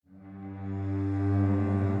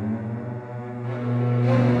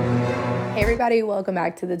everybody, welcome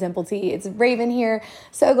back to the Temple Tea. It's Raven here.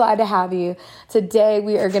 So glad to have you. Today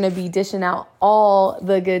we are going to be dishing out all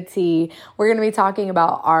the good tea. We're going to be talking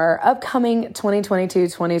about our upcoming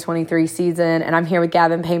 2022-2023 season, and I'm here with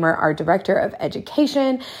Gavan Pamer, our Director of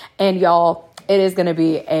Education, and y'all, it is going to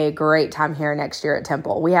be a great time here next year at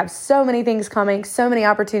Temple. We have so many things coming, so many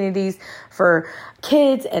opportunities for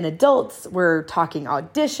kids and adults. We're talking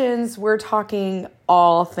auditions. We're talking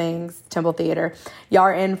all things Temple Theater. Y'all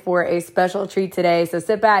are in for a special treat today. So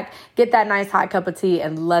sit back, get that nice hot cup of tea,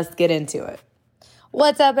 and let's get into it.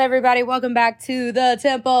 What's up, everybody? Welcome back to the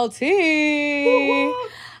Temple Tea. Woo-hoo.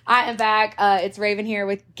 I am back. It's Raven here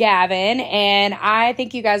with Gavin, and I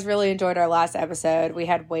think you guys really enjoyed our last episode. We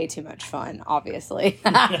had way too much fun, obviously.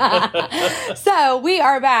 So we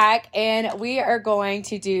are back, and we are going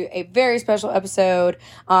to do a very special episode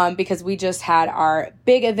because we just had our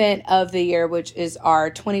big event of the year, which is our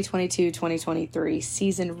 2022-2023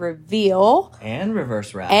 season reveal. And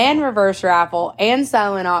reverse raffle. And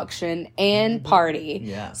silent auction and party.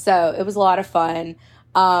 Yeah. So it was a lot of fun.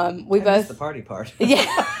 We both the party part.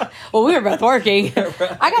 Yeah. Well, we were both working.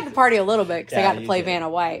 Right. I got to party a little bit because I got to play Vanna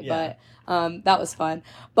White, yeah. But that was fun.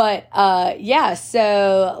 But yeah,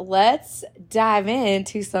 so let's dive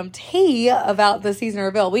into some tea about the season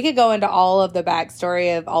reveal. We could go into all of the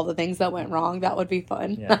backstory of all the things that went wrong. That would be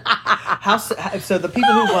fun. Yeah. So the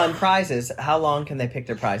people who won prizes, how long can they pick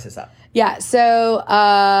their prizes up? Yeah, so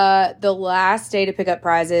the last day to pick up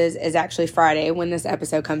prizes is actually Friday when this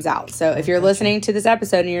episode comes out. So if you're listening to this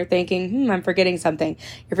episode and you're thinking, I'm forgetting something,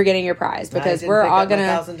 you're forgetting your prize because we're all going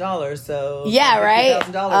to $1,000, so yeah, right?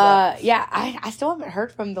 Yeah, I still haven't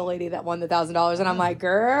heard from the lady that won the $1,000, and I'm like,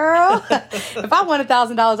 girl, if I won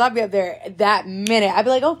 $1,000, I'd be up there that minute. I'd be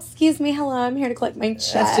like, oh, excuse me, hello, I'm here to collect my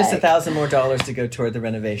check. That's just $1,000 more to go toward the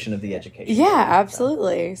renovation of the education. Yeah,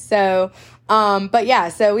 absolutely. So, but yeah,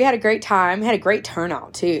 so we had a great time. We had a great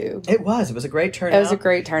turnout too. It was a great turnout. It was a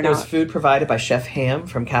great turnout. There was food provided by Chef Ham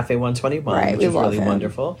from Cafe 121, right, which was really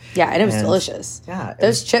wonderful. Yeah, and it was delicious. Yeah.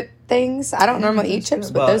 Those chip things, I don't normally eat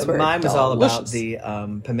chips, but those were mine was delicious. all about the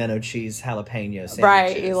pimento cheese jalapeno sandwiches.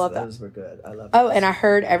 Right, you love that. Those were good. I love those. Oh, and I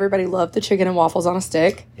heard everybody loved the chicken and waffles on a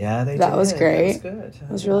stick. Yeah, they did. That was great. That was good.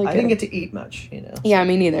 It was really good. I didn't get to eat much, Yeah,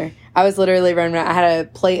 me neither. I was literally running around. I had a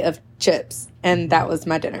plate of chips, and that was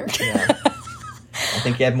my dinner. Yeah. I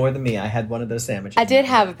think you had more than me. I had one of those sandwiches. I did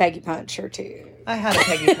have a Peggy Punch or two. I had a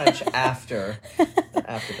Peggy Punch after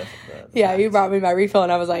the yeah, you brought me my refill,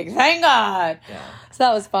 and I was like, thank God. Yeah. So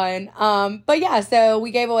that was fun. But yeah, so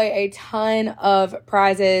we gave away a ton of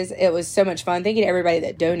prizes. It was so much fun. Thank you to everybody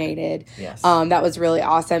that donated. Yes. That was really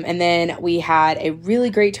awesome. And then we had a really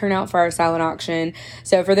great turnout for our silent auction.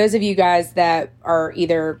 So for those of you guys that are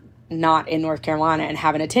either not in North Carolina and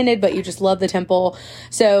haven't attended, but you just love the Temple.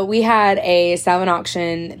 So we had a silent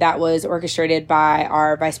auction that was orchestrated by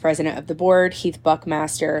our vice president of the board, Heath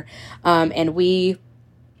Buckmaster. And we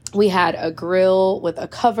had a grill with a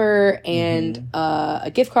cover and a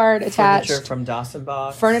gift card attached.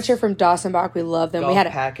 Furniture from Dawsonbach. We love them. Golf We had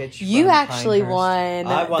package. You actually won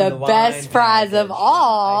the best prize of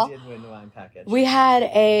all. I did win the wine package. We had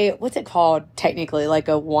a, what's it called technically? Like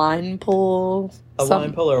a wine pool?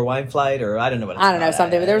 Wine pool or a wine flight, or I don't know what it's called. I don't know,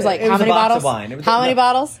 something. But there was like, how many bottles? How many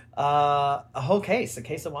bottles? A whole case. A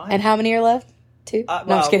case of wine. And how many are left? 2? No, I'm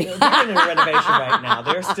just kidding. They're in a renovation right now.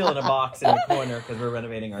 They're still in a box in the corner because we're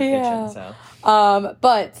renovating our kitchen. So,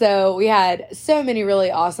 but so we had so many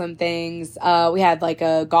really awesome things. We had like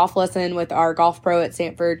a golf lesson with our golf pro at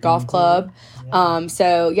Sanford Golf Club. Yeah.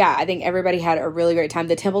 So yeah, I think everybody had a really great time.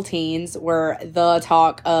 The Temple Teens were the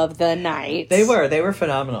talk of the night. They were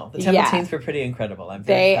phenomenal. The Temple Teens were pretty incredible. I'm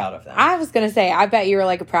very proud of them. I was gonna say, I bet you were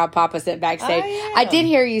like a proud papa sitting backstage. I did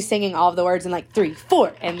hear you singing all of the words in like 3,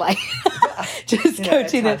 4, and like just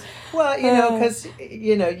coaching them. Well, because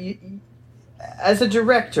you as a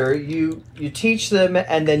director, you teach them,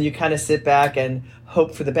 and then you kind of sit back and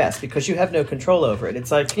hope for the best because you have no control over it.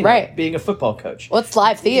 It's like being a football coach. Well, it's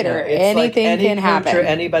live theater. Anything can happen. Or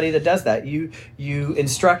anybody that does that, you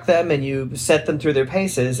instruct them and you set them through their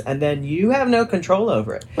paces, and then you have no control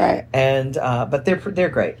over it. Right. And but they're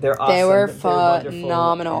great. They're awesome. They were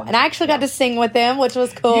phenomenal, and I actually got to sing with them, which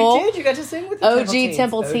was cool. You did. You got to sing with the OG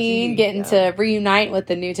Temple Teen, getting to reunite with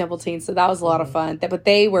the new Temple Teen. So that was a lot of fun. But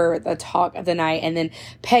they were the talk of the night, and then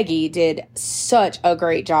Peggy did such a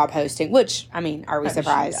great job hosting. Which I mean, our Are We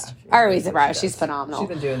Surprised? Are We Surprised? She's phenomenal. She's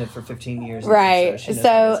been doing it for 15 years. Right. Now,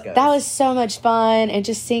 so that was so much fun, and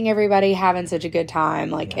just seeing everybody having such a good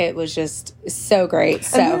time. Like, it was just so great.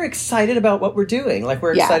 So, and we're excited about what we're doing. Like,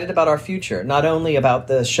 we're excited about our future. Not only about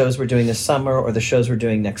the shows we're doing this summer or the shows we're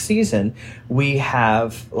doing next season. We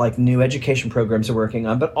have, like, new education programs we're working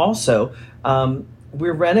on, but also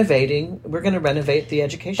we're renovating. We're going to renovate the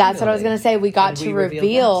education That's building. what I was going to say. We got to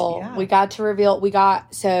reveal.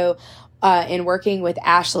 In working with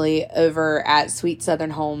Ashley over at Sweet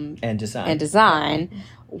Southern Home and Design,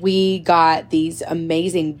 we got these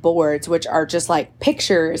amazing boards, which are just like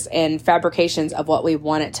pictures and fabrications of what we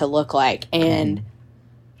want it to look like. And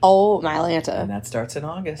oh, my Atlanta. And that starts in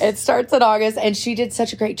August. It starts in August, and she did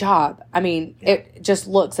such a great job. I mean, it just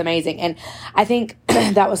looks amazing. And I think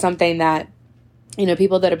that was something that,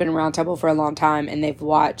 people that have been around Temple for a long time, and they've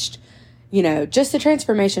watched, just the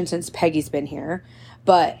transformation since Peggy's been here.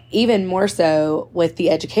 But even more so with the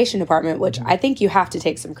education department, which I think you have to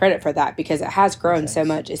take some credit for that, because it has grown so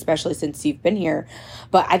much, especially since you've been here.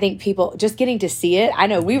 But I think people just getting to see it. I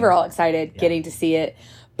know we were all excited getting to see it,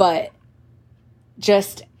 but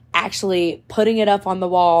just actually putting it up on the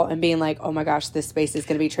wall and being like, oh my gosh, this space is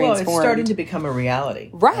going to be transformed. Well, it's starting to become a reality.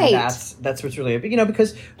 Right. And that's what's really,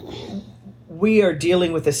 because we are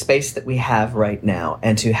dealing with the space that we have right now,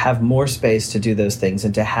 and to have more space to do those things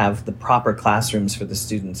and to have the proper classrooms for the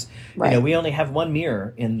students. Right. We only have one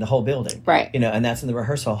mirror in the whole building. Right. And that's in the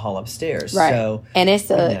rehearsal hall upstairs. Right. So, and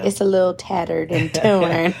it's a little tattered and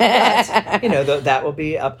torn. That will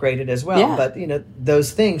be upgraded as well. Yeah. But,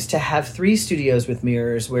 those things, to have 3 studios with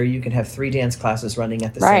mirrors where you can have 3 dance classes running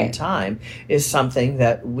at the same time is something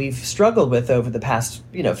that we've struggled with over the past,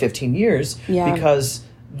 15 years because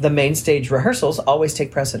the main stage rehearsals always take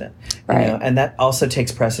precedent, and that also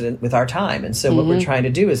takes precedent with our time. And so what we're trying to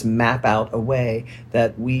do is map out a way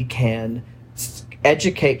that we can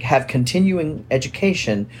have continuing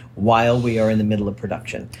education while we are in the middle of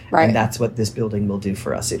production. Right. And that's what this building will do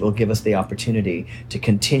for us. It will give us the opportunity to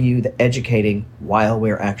continue the educating while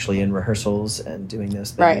we're actually in rehearsals and doing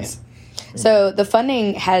those things. Right. So the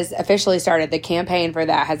funding has officially started. The campaign for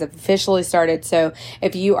that has officially started. So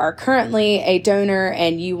if you are currently a donor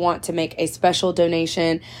and you want to make a special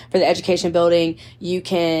donation for the education building, you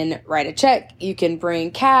can write a check, you can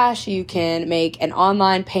bring cash, you can make an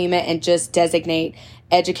online payment and just designate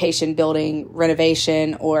education building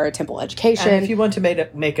renovation or Temple education. And if you want to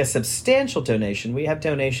make a substantial donation, we have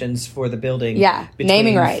donations for the building between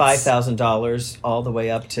naming rights. $5,000 all the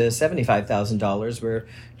way up to $75,000 where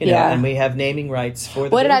and we have naming rights for the What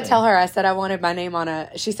building. did I tell her? I said I wanted my name on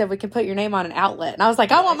she said we can put your name on an outlet. And I was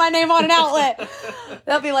like, I want my name on an outlet.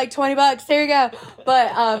 That'll be like $20. There you go.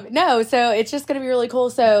 But no, so it's just going to be really cool.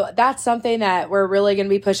 So that's something that we're really going to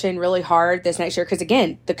be pushing really hard this next year. Because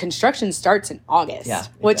again, the construction starts in August. Yeah.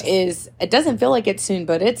 It doesn't feel like it's soon,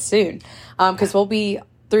 but it's soon. Because we'll be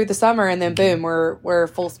through the summer and then boom, we're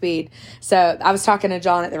full speed. So I was talking to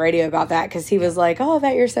John at the radio about that because he was like, oh, I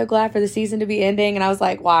bet you're so glad for the season to be ending. And I was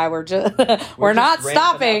like, why? We're not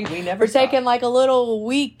stopping. We're taking like a little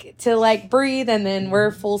week to like breathe and then we're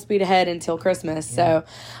full speed ahead until Christmas. Yeah.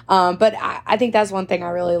 So, but I think that's one thing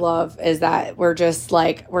I really love is that we're just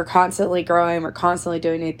like, we're constantly growing. We're constantly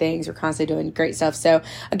doing new things. We're constantly doing great stuff. So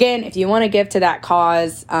again, if you want to give to that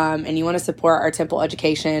cause, and you want to support our Temple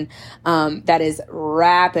education, that is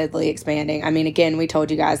rapidly expanding. I mean, again, we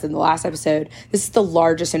told you guys in the last episode, this is the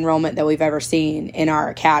largest enrollment that we've ever seen in our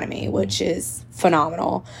academy, which is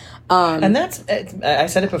phenomenal. And that's, I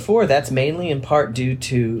said it before, that's mainly in part due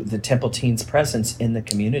to the Temple Teens' presence in the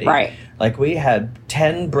community. Right. Like we had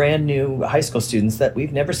 10 brand new high school students that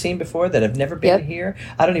we've never seen before, that have never been here.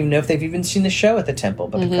 I don't even know if they've even seen the show at the Temple,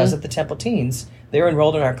 but because of the Temple Teens, they're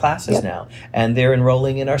enrolled in our classes now. And they're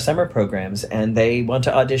enrolling in our summer programs. And they want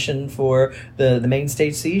to audition for the main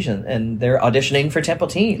stage season. And they're auditioning for Temple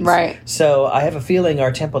Teens. Right. So I have a feeling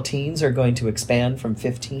our Temple Teens are going to expand from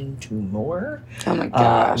 15 to more. Oh my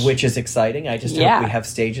gosh. Which is exciting. I just hope we have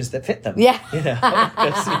stages that fit them. Yeah.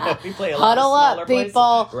 Because we play a lot Huddle of smaller up,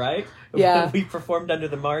 people. Places, right? Yeah. We performed under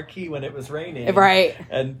the marquee when it was raining. Right.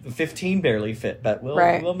 And 15 barely fit, but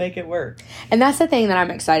we'll make it work. And that's the thing that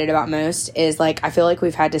I'm excited about most is like, I feel like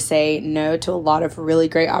we've had to say no to a lot of really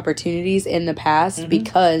great opportunities in the past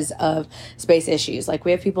because of space issues. Like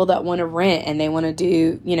we have people that want to rent and they want to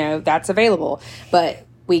do, that's available, but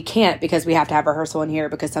we can't because we have to have rehearsal in here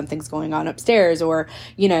because something's going on upstairs or,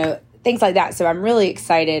 things like that. So I'm really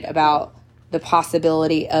excited about the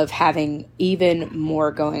possibility of having even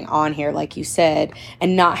more going on here, like you said,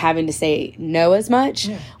 and not having to say no as much,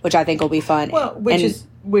 which I think will be fun. Well, which is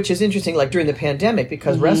which is interesting, like during the pandemic,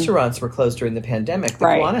 because restaurants were closed during the pandemic, the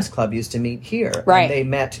Kiwanis Club used to meet here. Right. And they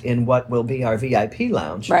met in what will be our VIP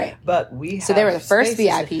lounge. Right. But we have So they were the first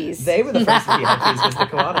spaces. VIPs. They were the first VIPs, was the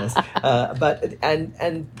Kiwanis.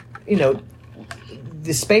 And you know,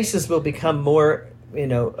 the spaces will become more, you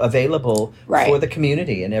know, available for the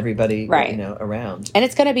community and everybody, you know, around. And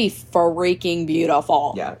it's going to be freaking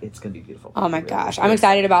beautiful. Yeah, it's going to be beautiful. Oh my gosh. I'm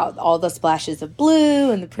excited about all the splashes of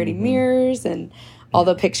blue and the pretty mirrors and all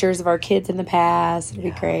the pictures of our kids in the past. It'll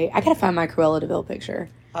be great. I got to find my Cruella de Vil picture.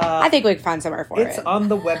 I think we can find somewhere for it. It's on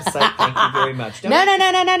the website. Thank you very much.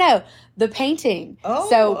 No. The painting. Oh,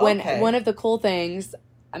 so when one of the cool things,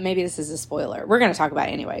 maybe this is a spoiler. We're going to talk about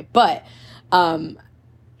it anyway. But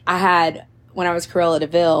I had, when I was Cruella de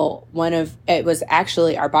Vil, it was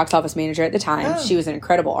actually our box office manager at the time. She was an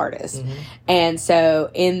incredible artist. And so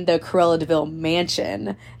in the Cruella de Vil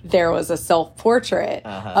mansion, there was a self-portrait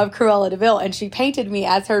of Cruella de Vil. And she painted me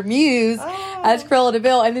as her muse, as Cruella de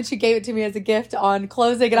Vil. And then she gave it to me as a gift on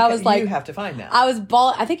closing. And I was like... You have to find that. I was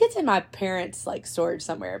I think it's in my parents' like storage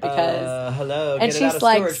somewhere because... hello. And get she's it out of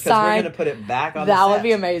like, storage because we're going to put it back on the set. That would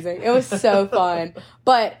be amazing. It was so fun.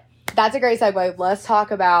 But... that's a great segue. Let's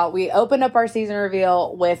talk about, we opened up our season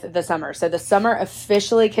reveal with the summer. So the summer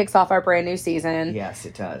officially kicks off our brand new season. Yes,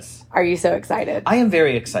 it does. Are you so excited? I am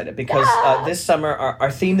very excited because this summer, our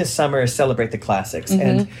theme this summer is Celebrate the Classics.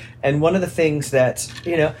 And one of the things that,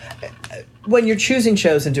 you know, when you're choosing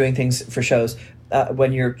shows and doing things for shows,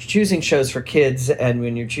 when you're choosing shows for kids and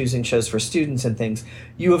when you're choosing shows for students and things,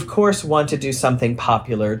 you of course want to do something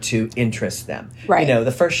popular to interest them. Right. You know,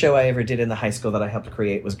 the first show I ever did in the high school that I helped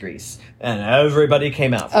create was Grease, and everybody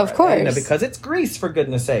came out for it. Of course, you know, because it's Grease, for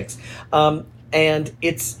goodness sakes. And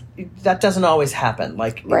that doesn't always happen.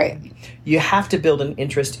 Like, you have to build an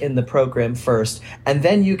interest in the program first, and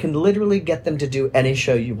then you can literally get them to do any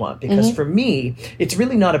show you want. Because for me, it's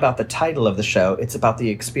really not about the title of the show. It's about the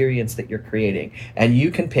experience that you're creating. And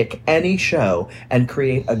you can pick any show and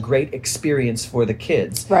create a great experience for the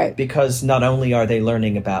kids. Right. Because not only are they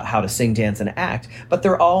learning about how to sing, dance, and act, but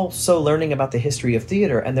they're also learning about the history of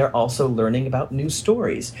theater, and they're also learning about new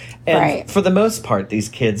stories. And for the most part, these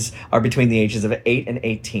kids are between the ages of 8 and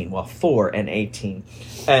 18. Well, 4 and 18.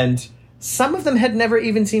 And some of them had never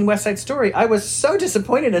even seen West Side Story. I was so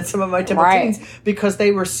disappointed in some of my Temple teens because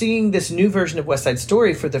they were seeing this new version of West Side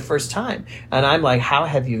Story for the first time. And I'm like, how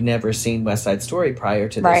have you never seen West Side Story prior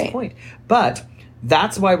to this point? But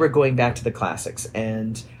that's why we're going back to the classics.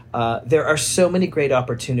 And there are so many great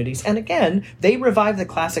opportunities. And again, they revive the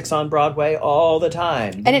classics on Broadway all the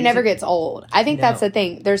time. And it never gets old. I think that's the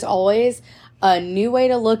thing. There's always a new way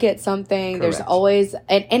to look at something. Correct. There's always,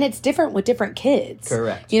 and it's different with different kids.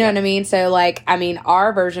 Correct. You know what I mean? So, like, I mean,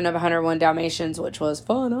 our version of 101 Dalmatians, which was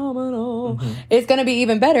phenomenal, is going to be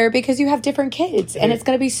even better because you have different kids, and it's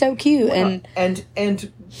going to be so cute. Well,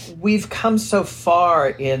 and we've come so far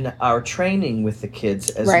in our training with the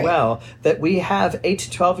kids as well that we have 8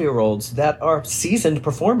 to 12-year-olds that are seasoned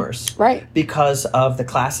performers, because of the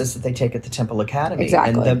classes that they take at the Temple Academy.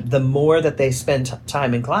 Exactly. And the more that they spend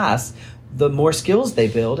time in class, the more skills they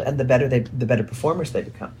build, and the better performers they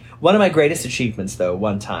become. One of my greatest achievements, though,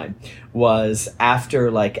 one time was after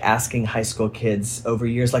like asking high school kids over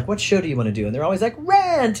years, like, what show do you want to do? And they're always like,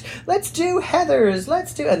 Rent, let's do Heathers,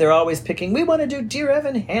 and they're always picking, we want to do Dear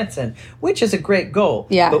Evan Hansen, which is a great goal.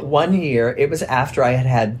 Yeah. But one year, it was after I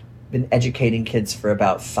had been educating kids for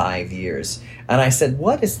about 5 years. And I said,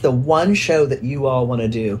 what is the one show that you all want to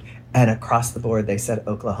do? And across the board, they said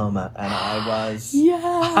Oklahoma. And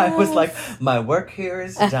I was like, my work here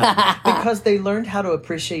is done. Because they learned how to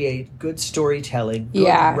appreciate good storytelling,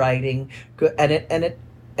 good writing,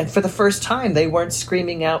 and for the first time, they weren't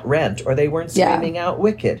screaming out Rent or they weren't screaming out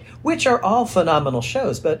Wicked, which are all phenomenal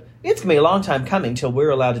shows. But it's going to be a long time coming till we're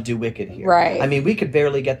allowed to do Wicked here. Right. I mean, we could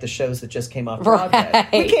barely get the shows that just came off Broadway.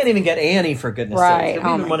 We can't even get Annie, for goodness sakes.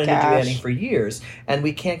 We've been wanting to do Annie for years. And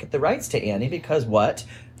we can't get the rights to Annie because what?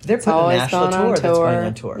 They're putting a national tour that's going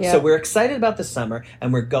on tour. Yep. So we're excited about the summer,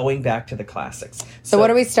 and we're going back to the classics. So what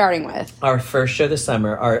are we starting with? Our first show this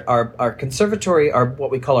summer, our conservatory, our what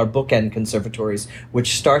we call our bookend conservatories,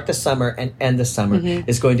 which start the summer and end the summer,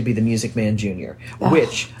 is going to be the Music Man Jr.,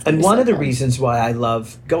 and one of the reasons why I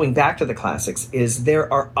love going back to the classics is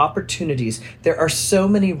there are opportunities. There are so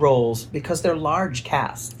many roles because they're large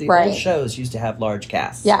casts. The old shows used to have large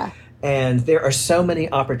casts. Yeah. And there are so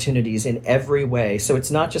many opportunities in every way. So it's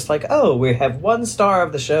not just like, oh, we have one star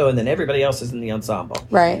of the show and then everybody else is in the ensemble.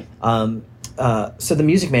 Right. so the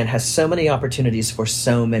Music Man has so many opportunities for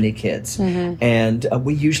so many kids. And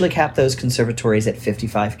we usually cap those conservatories at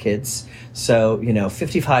 55 kids. So,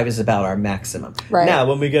 55 is about our maximum. Right. Now,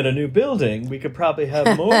 when we get a new building, we could probably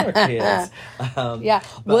have more kids.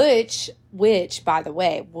 Which, by the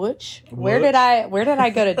way, where did I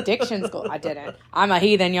go to diction school? I didn't. I'm a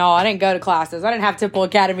heathen, y'all. I didn't go to classes. I didn't have Temple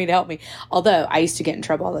Academy to help me. Although I used to get in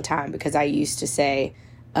trouble all the time because I used to say,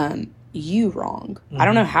 you wrong. I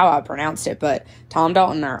don't know how I pronounced it, but Tom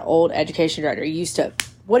Dalton, our old education director, used to,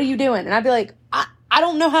 what are you doing? And I'd be like, I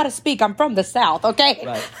don't know how to speak. I'm from the South, okay?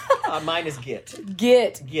 Right. Mine is get.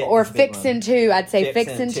 Get or fixin' to. I'd say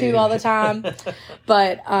fixin' to all the time.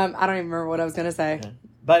 But I don't even remember what I was going to say. Yeah.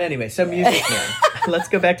 But anyway, so Music Man. Let's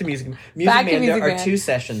go back to Music Man. There are 2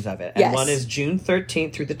 sessions of it. And one is June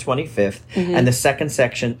 13th through the 25th. And the second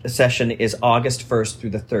session is August 1st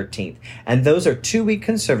through the 13th. And those are 2-week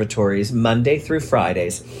conservatories, Monday through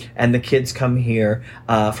Fridays. And the kids come here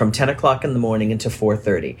from 10 o'clock in the morning until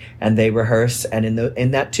 4:30. And they rehearse. And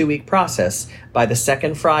in that 2-week process, by the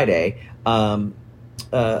second Friday, and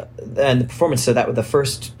the performance, so that the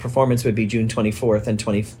first performance would be June 24th and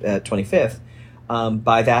 25th.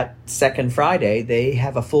 By that second Friday, they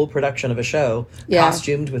have a full production of a show,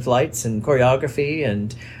 costumed with lights and choreography,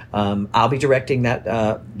 and I'll be directing that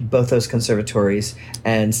both those conservatories,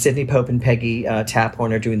 and Sydney Pope and Peggy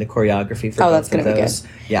Taphorn are doing the choreography for both of those.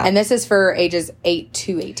 Yeah, and this is for ages 8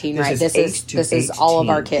 to 18, right? This is all of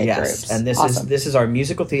our kid groups. And this is our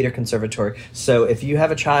musical theater conservatory. So if you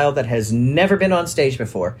have a child that has never been on stage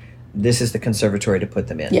before, this is the conservatory to put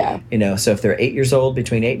them in. Yeah. So if they're 8 years old,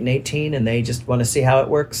 between 8 and 18, and they just want to see how it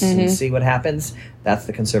works and see what happens, that's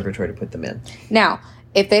the conservatory to put them in. Now,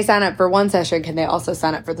 if they sign up for one session, can they also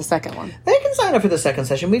sign up for the second one? They can sign up for the second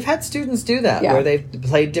session. We've had students do that, where they've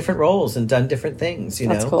played different roles and done different things,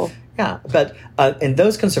 That's cool. Yeah, but in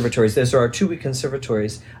those conservatories, those are our 2-week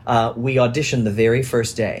conservatories, we audition the very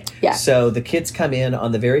first day. Yeah. So the kids come in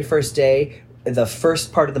on the very first day. The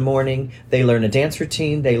first part of the morning, they learn a dance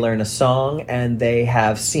routine, they learn a song, and they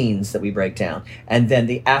have scenes that we break down. And then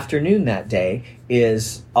the afternoon that day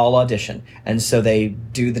is all audition. And so they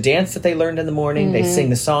do the dance that they learned in the morning, they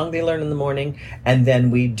sing the song they learned in the morning, and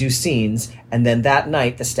then we do scenes. And then that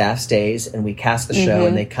night, the staff stays, and we cast the show,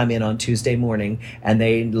 and they come in on Tuesday morning, and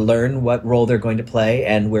they learn what role they're going to play,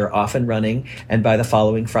 and we're off and running. And by the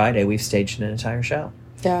following Friday, we've staged an entire show.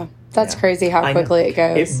 Yeah. That's crazy how quickly it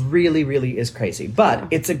goes. It really, really is crazy. But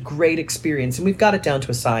it's a great experience, and we've got it down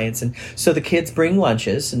to a science. And so the kids bring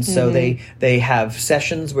lunches, and so they have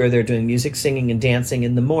sessions where they're doing music, singing, and dancing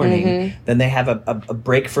in the morning. Then they have a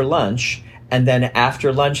break for lunch. And then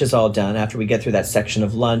after lunch is all done, after we get through that section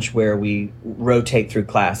of lunch where we rotate through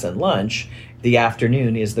class and lunch, the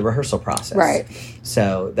afternoon is the rehearsal process. Right.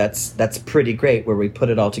 So that's pretty great, where we put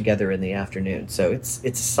it all together in the afternoon. So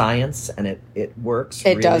it's science, and it works.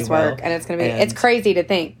 It really does work, and it's going to be. It's crazy to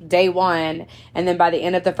think day one, and then by the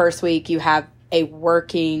end of the first week, you have a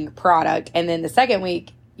working product, and then the second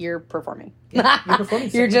week you're performing. Yeah, you're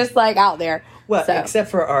performing. You're just like out there. Well, except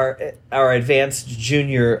for our advanced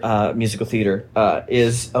junior musical theater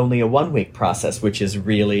is only a 1-week process, which is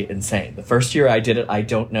really insane. The first year I did it, I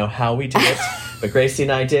don't know how we did it, but Gracie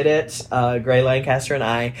and I did it. Gray Lancaster and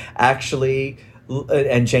I actually,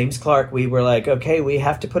 and James Clark, we were like, okay, we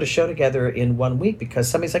have to put a show together in 1 week, because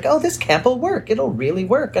somebody's like, oh, this camp will work. It'll really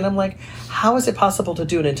work. And I'm like, how is it possible to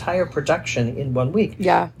do an entire production in 1 week?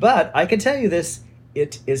 Yeah. But I can tell you this.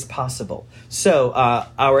 It is possible. So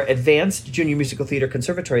our advanced junior musical theater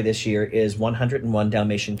conservatory this year is 101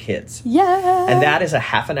 Dalmatian Kids. Yeah. And that is a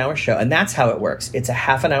half-an-hour show. And that's how it works. It's a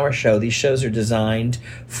half-an-hour show. These shows are designed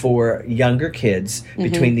for younger kids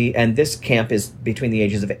and this camp is between the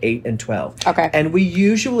ages of 8 and 12. Okay. And we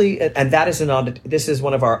usually, and that is this is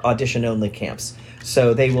one of our audition-only camps.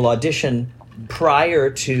 So they will audition prior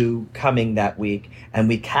to coming that week, and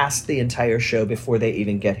we cast the entire show before they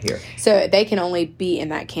even get here. So they can only be in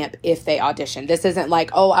that camp if they audition. This isn't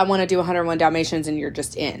like, oh, I want to do 101 Dalmatians and you're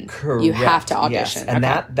just in. Correct. You have to audition. Yes. And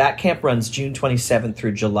that camp runs June 27th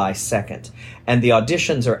through July 2nd. And the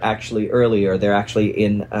auditions are actually earlier. They're actually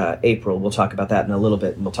in April. We'll talk about that in a little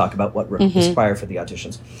bit, and we'll talk about what is required for the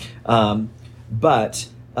auditions. But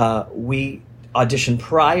we audition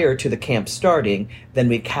prior to the camp starting, then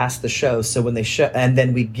we cast the show. So when they show, and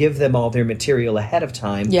then we give them all their material ahead of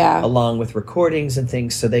time, along with recordings and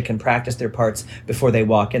things, so they can practice their parts before they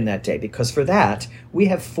walk in that day. Because for that, we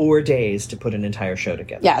have 4 days to put an entire show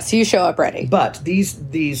together. Yeah, so you show up ready. But these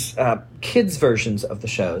kids versions of the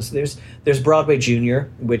shows, there's Broadway Junior,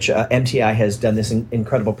 which MTI has done this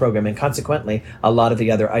incredible program, and consequently, a lot of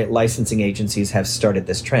the other licensing agencies have started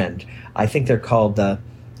this trend. I think they're called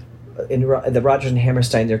in the Rodgers and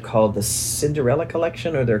Hammerstein, they're called the Cinderella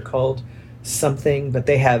Collection, or they're called something, but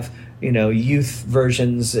they have, youth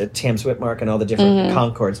versions at Tams Whitmark and all the different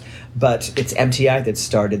Concords. But it's MTI that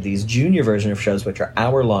started these junior version of shows, which are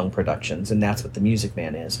hour-long productions, and that's what the Music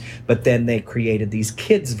Man is. But then they created these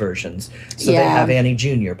kids versions. So they have Annie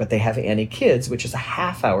Junior, but they have Annie Kids, which is a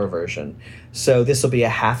half-hour version. So this will be a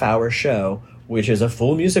half-hour show, which is a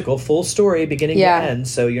full musical, full story, beginning to end,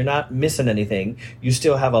 so you're not missing anything. You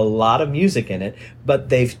still have a lot of music in it, but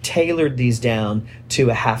they've tailored these down to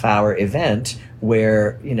a half-hour event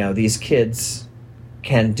where, these kids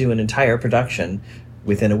can do an entire production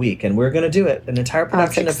within a week. And we're going to do it, an entire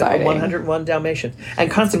production of 101 Dalmatians. And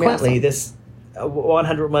consequently, this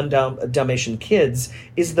 101 Dalmatian Kids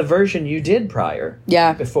is the version you did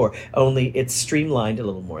before, only it's streamlined a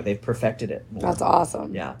little more. They've perfected it more. That's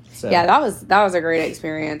awesome. Yeah. That was a great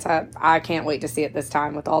experience. I can't wait to see it this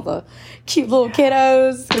time with all the cute little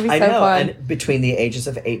kiddos. It'll be so fun. And between the ages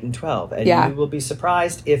of 8 and 12. And you will be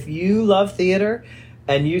surprised if you love theater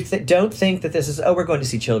and you don't think that this is, we're going to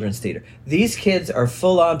see children's theater. These kids are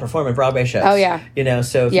full-on performing Broadway shows. Oh, yeah.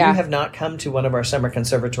 So if you have not come to one of our summer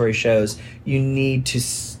conservatory shows, you need to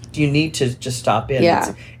just stop in.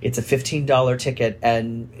 Yeah. It's a $15 ticket,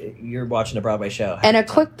 and you're watching a Broadway show. And a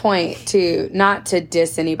quick point, to not to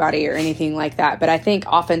diss anybody or anything like that, but I think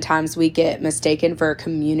oftentimes we get mistaken for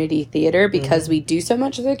community theater because we do so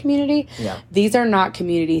much of the community. Yeah. These are not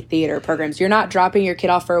community theater programs. You're not dropping your kid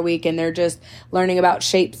off for a week and they're just learning about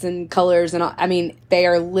shapes and colors and all. I mean, they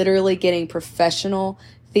are literally getting professional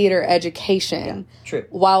theater education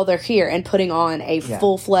while they're here and putting on a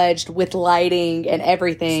full-fledged, with lighting and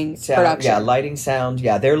everything, production. Yeah, lighting, sound.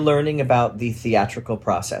 Yeah, they're learning about the theatrical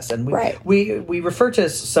process. And we refer to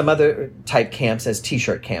some other type camps as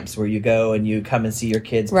T-shirt camps, where you go and you come and see your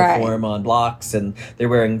kids perform on blocks, and they're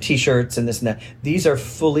wearing T-shirts and this and that. These are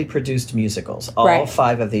fully produced musicals. All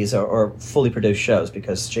 5 of these are fully produced shows,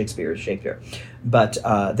 because Shakespeare is Shakespeare. But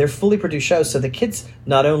they're fully produced shows, so the kids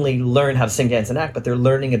not only learn how to sing, dance, and act, but they're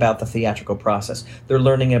learning about the theatrical process. They're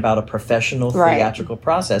learning about a professional theatrical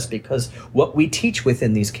process, because what we teach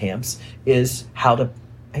within these camps is how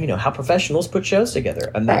professionals put shows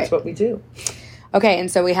together, and that's what we do. Okay,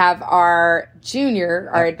 and so we have our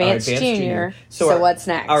advanced junior. So what's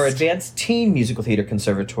next? Our advanced teen musical theater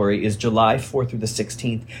conservatory is July 4th through the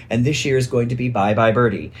 16th, and this year is going to be Bye Bye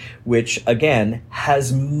Birdie, which, again,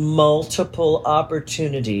 has multiple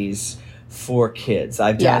opportunities for kids.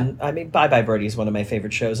 Bye Bye Birdie is one of my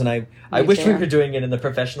favorite shows, and I wish we were doing it in the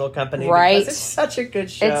professional company, because it's such a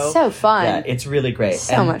good show. It's so fun. Yeah, it's really great.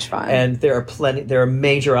 So much fun. And there are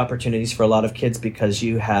major opportunities for a lot of kids, because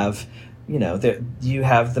you have you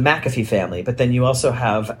have the McAfee family, but then you also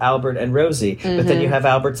have Albert and Rosie, but then you have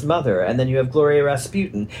Albert's mother, and then you have Gloria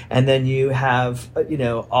Rasputin, and then you have,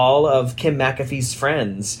 all of Kim McAfee's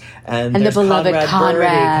friends. And the beloved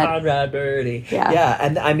Conrad Birdie. Yeah.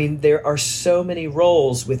 And I mean, there are so many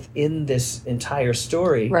roles within this entire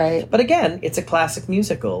story. Right. But again, it's a classic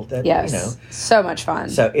musical that, so much fun.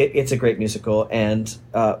 So it's a great musical, and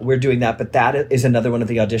we're doing that, but that is another one of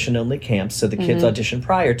the audition-only camps, so the kids audition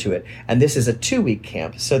prior to it. And this is a 2-week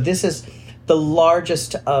camp. So this is the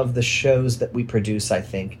largest of the shows that we produce, I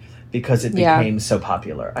think, because it became so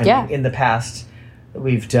popular. I mean, in the past,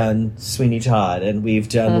 we've done Sweeney Todd, and we've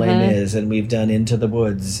done Les Mis, and we've done Into the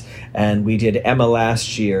Woods, and we did Emma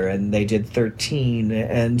last year, and they did 13,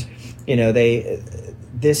 and,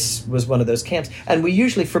 this was one of those camps. And we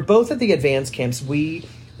usually, for both of the advanced camps, we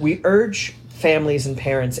urge families and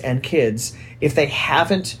parents and kids, if they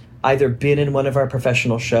haven't either been in one of our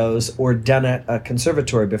professional shows or done a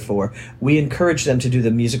conservatory before, we encourage them to do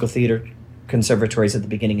the musical theater conservatories at the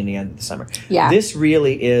beginning and the end of the summer. Yeah. This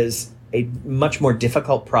really is a much more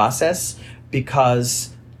difficult process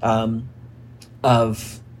because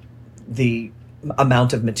of the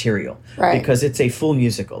amount of material, because it's a full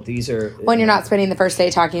musical. These are when you're not spending the first day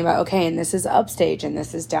talking about, okay, and this is upstage and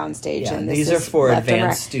this is downstage, and this these are for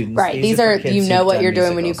advanced students, right? These are you know what you're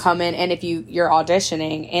doing when you come in, and if you're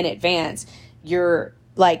auditioning in advance, you're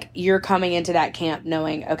coming into that camp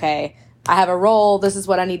knowing, okay, I have a role, this is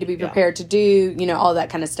what I need to be prepared to do, all that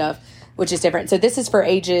kind of stuff, which is different. So this is for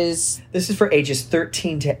ages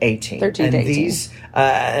 13 to 18. 13 and to 18. These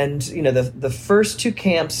the first 2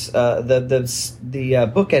 camps,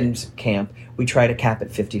 the bookend camp, we try to cap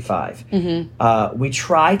at 55. We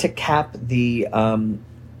try to cap the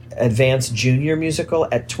advanced junior musical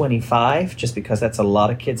at 25, just because that's a lot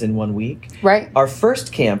of kids in 1 week. Right. Our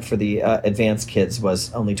first camp for the advanced kids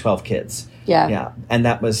was only 12 kids. Yeah. And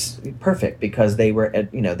that was perfect because they were,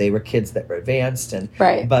 they were kids that were advanced.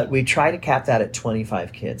 But we try to cap that at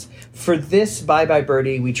 25 kids. For this Bye Bye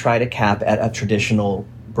Birdie, we try to cap at a traditional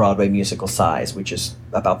Broadway musical size, which is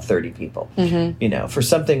about 30 people. For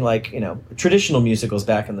something like, traditional musicals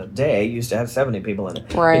back in the day used to have 70 people in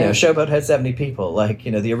it. Right. Showboat had 70 people. Like,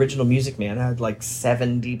 the original Music Man had like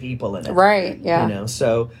 70 people in it. Right, yeah.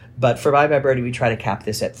 But for Bye Bye Birdie, we try to cap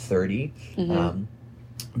this at 30.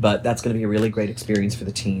 But that's going to be a really great experience for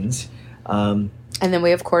the teens. And then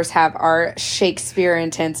we, of course, have our Shakespeare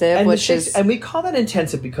Intensive, and we call that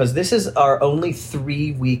intensive because this is our only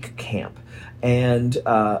 3-week camp. And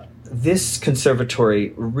this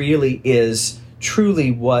conservatory really is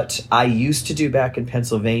truly what I used to do back in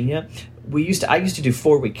Pennsylvania. I used to do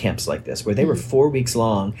 4-week camps like this, where they were 4 weeks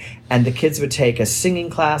long, and the kids would take a singing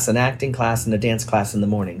class, an acting class, and a dance class in the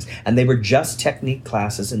mornings. And they were just technique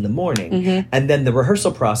classes in the morning. And then the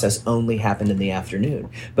rehearsal process only happened in the afternoon.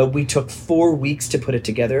 But we took 4 weeks to put it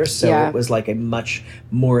together, so it was like a much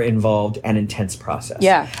more involved and intense process.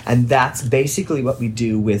 Yeah. And that's basically what we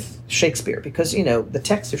do with Shakespeare, because, the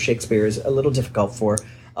text of Shakespeare is a little difficult for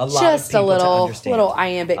a lot of people to understand. Little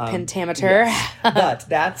iambic pentameter. Yes. But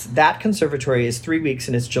that conservatory is 3 weeks,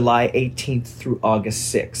 and it's July 18th through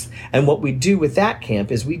August 6th. And what we do with that camp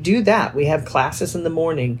is we do that. We have classes in the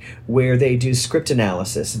morning where they do script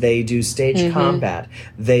analysis, they do stage combat,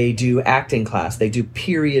 they do acting class, they do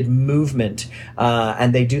period movement,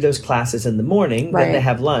 and they do those classes in the morning. Then they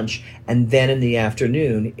have lunch, and then in the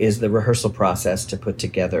afternoon is the rehearsal process to put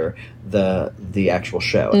together the actual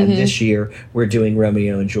show. And this year we're doing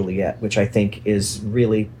Romeo and Juliet, which I think is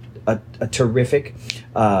really a terrific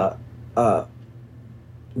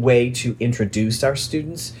way to introduce our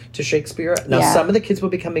students to Shakespeare. Now, some of the kids will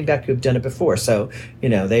be coming back who have done it before, so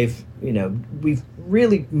we've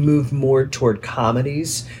really moved more toward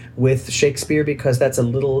comedies with Shakespeare because that's a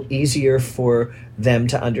little easier for them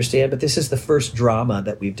to understand. But this is the first drama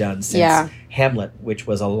that we've done since Hamlet, which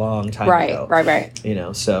was a long time ago. Right.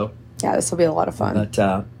 So this will be a lot of fun.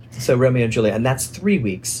 But so Romeo and Juliet, and that's 3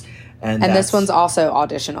 weeks. And this one's also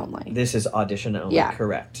audition only. This is audition only,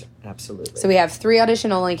 correct. Absolutely. So we have 3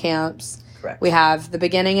 audition only camps. Correct. We have the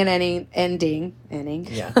beginning and ending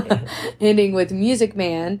with Music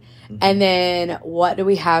Man. And then what do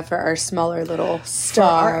we have for our smaller little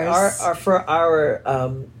stars? For our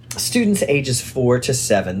students ages 4 to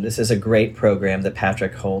 7, this is a great program that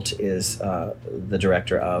Patrick Holt is the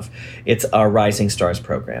director of. It's our Rising Stars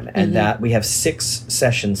program, and that we have 6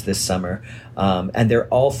 sessions this summer, and they're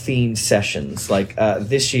all themed sessions. Like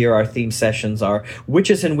this year, our theme sessions are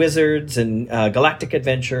Witches and Wizards and Galactic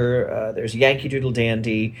Adventure. There's Yankee Doodle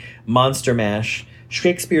Dandy, Monster Mash,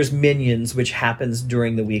 Shakespeare's Minions, which happens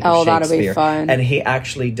during the week of Shakespeare. That'll be fun. And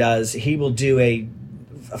he will do a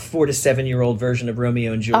 4 to 7 year old version of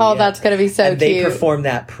Romeo and Juliet. Oh, that's going to be so cute. They perform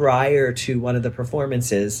that prior to one of the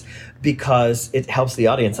performances because it helps the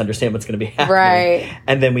audience understand what's going to be happening. Right.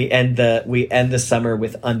 And then we end the summer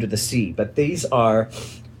with Under the Sea. But these are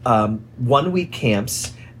 1 week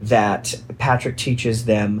camps that Patrick teaches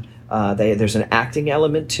them. There's an acting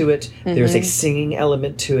element to it, there's a singing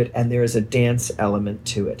element to it, and there is a dance element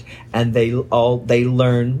to it. And they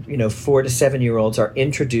learn, 4 to 7 year olds are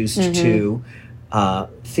introduced to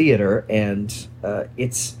theater, and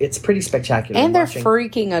it's pretty spectacular. And they're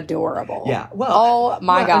freaking adorable. Yeah. Well, oh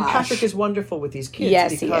my gosh. And Patrick is wonderful with these kids.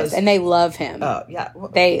 Yes, he is. And they love him. Yeah.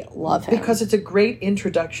 They love him. Because it's a great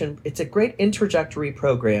introduction. It's a great introductory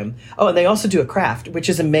program. Oh, and they also do a craft, which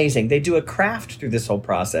is amazing. They do a craft through this whole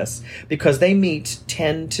process because they meet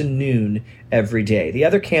 10 to noon every day. The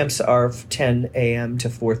other camps are 10 a.m. to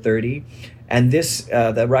 4:30. And this,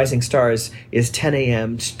 the Rising Stars, is 10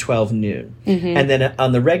 a.m. to 12 noon. And then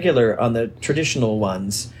on the traditional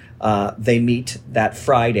ones, they meet that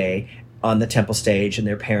Friday on the Temple stage, and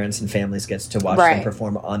their parents and families gets to watch them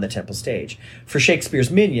perform on the Temple stage. For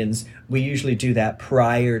Shakespeare's Minions, we usually do that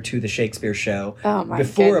prior to the Shakespeare show,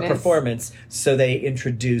 before a performance, so they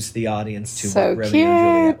introduce the audience to what Romeo and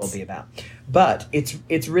Juliet will be about. But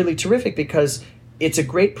it's really terrific because it's a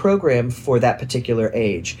great program for that particular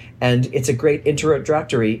age, and it's a great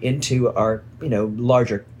introductory into our,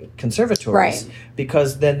 larger conservatories,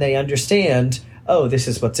 because then they understand, oh, this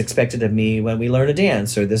is what's expected of me when we learn a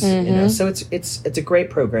dance, or this, so it's a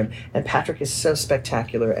great program, and Patrick is so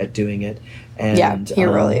spectacular at doing it, and he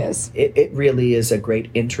really is. It really is a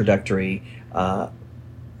great introductory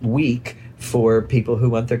week for people who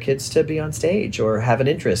want their kids to be on stage or have an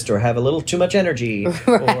interest or have a little too much energy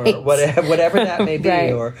right. or whatever that may be,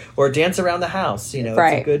 right. or dance around the house. You know,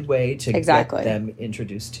 right. it's a good way to exactly. get them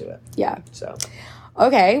introduced to it. Yeah. So.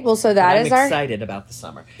 Okay, well, so I'm excited about the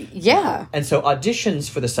summer. Yeah. And so auditions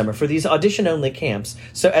for the summer, for these audition-only camps.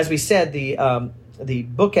 So as we said, the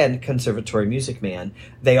Bookend Conservatory Music Man,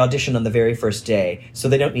 they audition on the very first day. So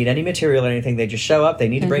they don't need any material or anything. They just show up. They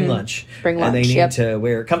need to bring lunch. And they need to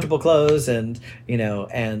wear comfortable clothes and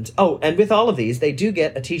with all of these, they do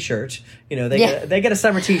get a T-shirt. You know, they get a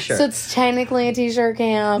summer T-shirt. So it's technically a T-shirt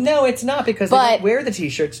camp. No, it's not, because they don't wear the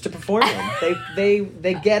T-shirts to perform in.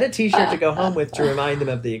 They get a T-shirt to go home with to remind them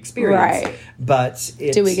of the experience. Right. But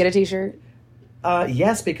do we get a T-shirt?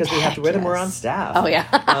 Yes, because we have to wear them. We're on staff. Oh,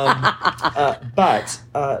 yeah. But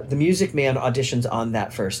the Music Man auditions on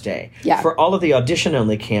that first day. Yeah. For all of the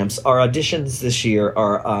audition-only camps, our auditions this year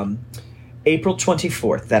are April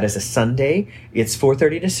 24th. That is a Sunday. It's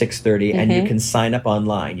 4:30 to 6:30, and you can sign up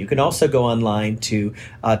online. You can also go online to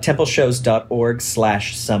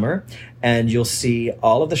templeshows.org/summer, and you'll see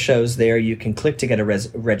all of the shows there. You can click to get a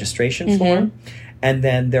registration form. And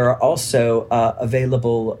then there are also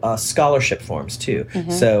available scholarship forms, too.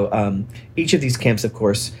 So each of these camps, of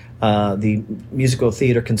course, the Musical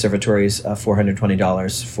Theater Conservatory is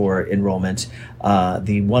 $420 for enrollment.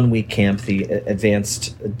 The 1 week camp, the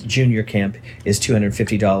Advanced Junior Camp, is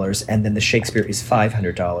 $250. And then the Shakespeare is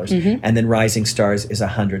 $500. And then Rising Stars is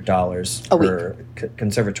 $100 per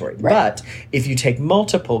conservatory. Right. But if you take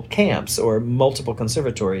multiple camps or multiple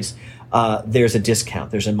conservatories, there's a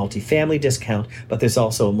discount. There's a multifamily discount, but there's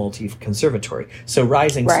also a multi-conservatory. So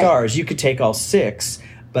Rising Stars, you could take all 6,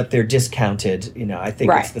 but they're discounted. You know, I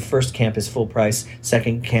think it's the first camp is full price.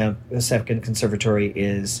 Second conservatory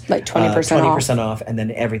is like 20% off, and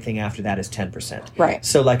then everything after that is 10%. Right.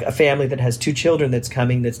 So like a family that has 2 children that's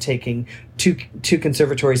taking two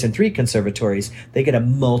conservatories and 3 conservatories, they get a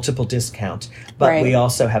multiple discount. But we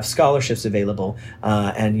also have scholarships available,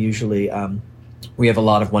 and usually we have a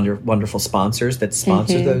lot of wonderful sponsors that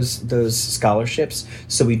sponsor those scholarships.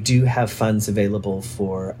 So we do have funds available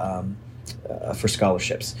for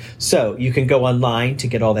scholarships. So you can go online to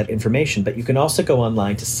get all that information, but you can also go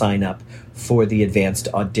online to sign up for the advanced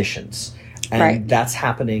auditions. And that's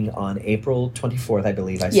happening on April 24th, I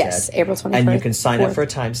believe I said. Yes, April 24th. And you can sign up for a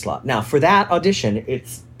time slot. Now, for that audition,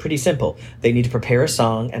 it's pretty simple. They need to prepare a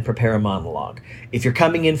song and prepare a monologue. If you're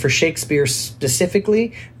coming in for Shakespeare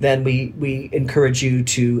specifically, then we encourage you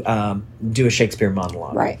to do a Shakespeare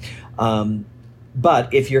monologue. Right.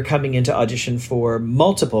 But if you're coming in to audition for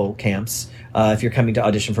multiple camps, if you're coming to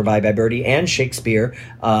audition for Bye Bye Birdie and Shakespeare,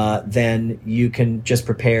 then you can just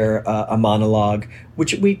prepare a monologue,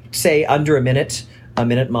 which we say under a minute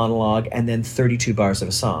monologue, and then 32 bars of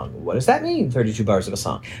a song. What does that mean, 32 bars of a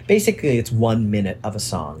song? Basically, it's 1 minute of a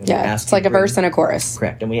song. And it's like a verse and a chorus.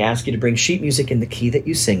 Correct. And we ask you to bring sheet music in the key that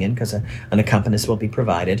you sing in, because an accompanist will be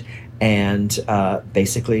provided. And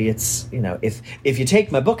basically, it's, you know, if you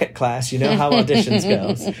take my book at class, you know how auditions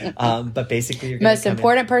goes. But basically, you're going to most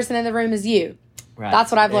important person in the room is you. Right.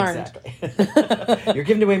 That's what I've learned. Exactly. You're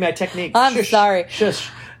giving away my technique. I'm sorry. Shush.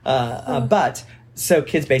 But... So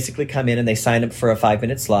kids basically come in and they sign up for a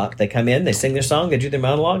 5-minute slot. They come in, they sing their song, they do their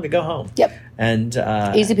monologue, they go home. Yep. And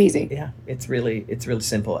easy peasy. Yeah, it's really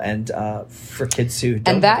simple. And for kids who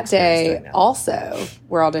don't and that day also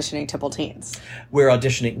we're auditioning Temple Teens. We're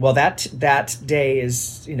auditioning. Well, that day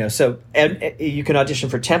is, you know, so and you can audition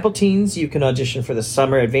for Temple Teens, you can audition for the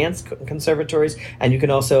summer advanced conservatories, and you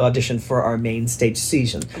can also audition for our main stage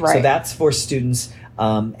season. Right. So that's for students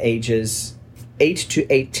ages 8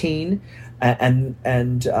 to 18.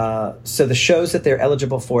 So the shows that they're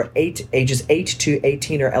eligible for, ages 8 to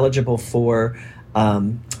 18 are eligible for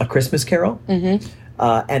A Christmas Carol. And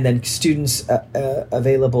then students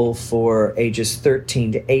available for ages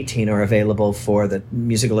 13 to 18 are available for the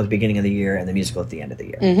musical at the beginning of the year and the musical at the end of the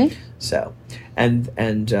year. So, and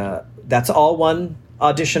that's all one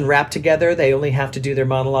audition wrapped together. They only have to do their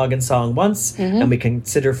monologue and song once, and we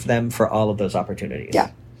consider them for all of those opportunities. Yeah.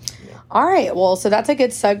 All right. Well, so that's a good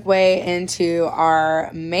segue into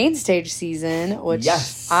our main stage season, which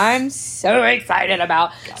I'm so excited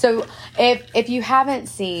about. Yeah. So if you haven't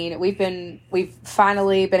seen, we've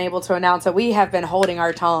finally been able to announce that we have been holding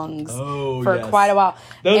our tongues for quite a while.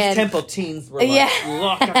 Those Temple Teens were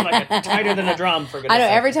locked up like tighter than a drum. For goodness I know.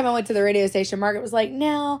 sake. Every time I went to the radio station, Margaret was like,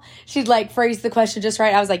 "No," she'd like phrase the question just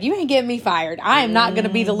right. I was like, "You ain't getting me fired. I am not going to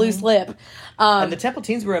be the loose lip." And the Temple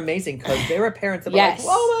Teens were amazing because they were parents that were like,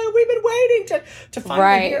 "Whoa, we've been waiting to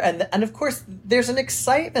finally hear." And of course, there's an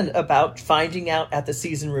excitement about finding out at the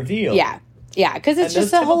season reveal. Yeah. Yeah, because it's and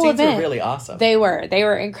just a whole event. Were really awesome. They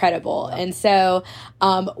were incredible. And so,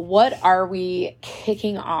 what are we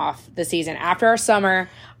kicking off the season after our summer?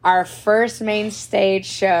 Our first main stage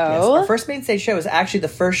show. Yes, our first main stage show is actually the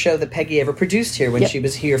first show that Peggy ever produced here when she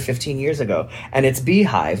was here 15 years ago. And it's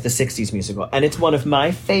Beehive, the 60s musical. And it's one of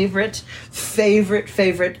my favorite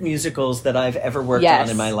musicals that I've ever worked on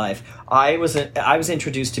in my life. I was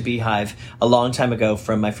introduced to Beehive a long time ago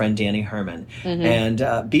from my friend Danny Herman. Mm-hmm.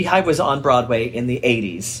 And Beehive was on Broadway in the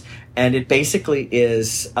 80s. And it basically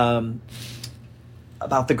is...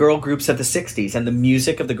 about the girl groups of the 60s and the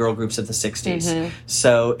music of the girl groups of the 60s. Mm-hmm.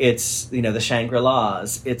 So it's, the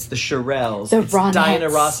Shangri-Las, it's the Shirelles, it's Ronettes. Diana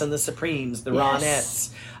Ross and the Supremes, the Ronettes.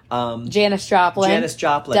 Janis Joplin.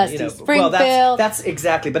 Dusty Springfield. Well, that's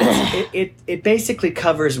exactly, but it basically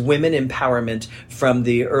covers women empowerment from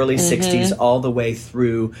the early 60s all the way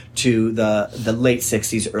through to the late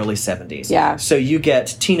 60s, early 70s. Yeah. So you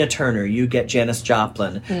get Tina Turner, you get Janis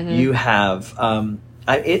Joplin, you have...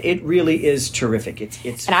 it really is terrific.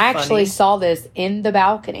 It's and I actually saw this in the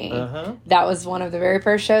balcony. Uh-huh. That was one of the very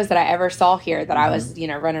first shows that I ever saw here. That I was,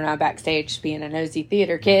 running around backstage, being a nosy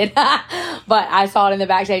theater kid. But I saw it in the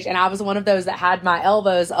backstage, and I was one of those that had my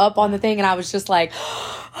elbows up on the thing, and I was just like,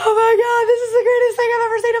 "Oh my god, this is the greatest thing I've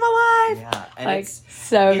ever seen in my life!" Yeah, and it's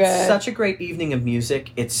so good. It's such a great evening of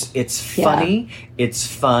music. It's funny. It's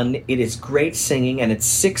fun. It is great singing, and it's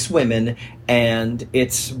 6 women. And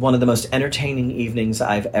it's one of the most entertaining evenings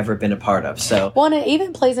I've ever been a part of. So, well, and it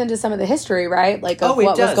even plays into some of the history, right? Like of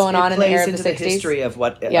what was going on in the era of the 60s. It plays into the history of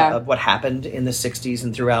what happened in the 60s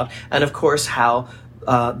and throughout, and of course how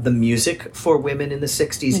the music for women in the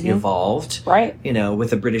 60s evolved. Right. With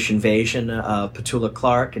the British invasion of Petula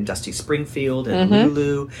Clark and Dusty Springfield and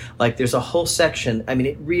Lulu. Like, there's a whole section. I mean,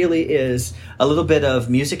 it really is a little bit of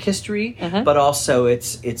music history, but also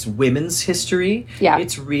it's women's history. Yeah.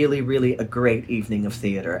 It's really, really a great evening of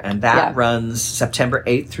theater. And that runs September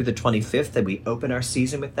 8th through the 25th, and we open our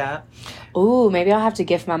season with that. Ooh, maybe I'll have to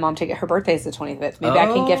gift my mom ticket. Her birthday's the 25th. Maybe I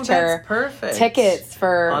can gift her tickets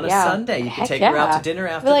for on a Sunday. You can take her out to dinner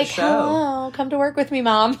after the show. Hello, come to work with me,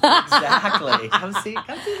 Mom. Exactly. Come see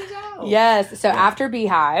the show. Yes. So after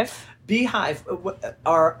Beehive,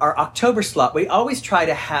 our October slot, we always try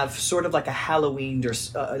to have sort of like a Halloween or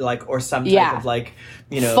some type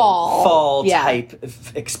of fall type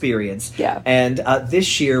experience. Yeah. And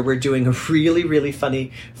this year we're doing a really, really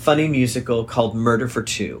funny musical called Murder for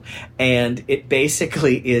Two. And it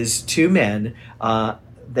basically is 2 men.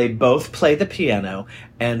 They both play the piano,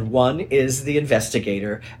 and one is the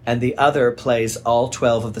investigator, and the other plays all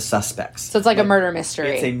 12 of the suspects. So it's like a murder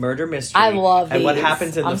mystery. It's a murder mystery. I love these. And what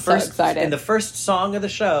happens in the first song of the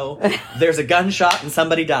show, there's a gunshot and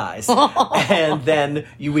somebody dies. And then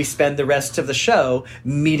we spend the rest of the show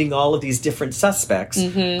meeting all of these different suspects,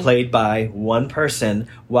 played by one person,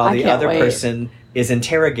 while the other person is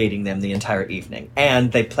interrogating them the entire evening.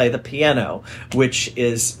 And they play the piano,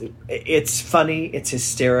 it's funny, it's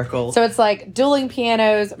hysterical. So it's like dueling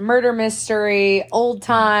pianos, murder mystery, old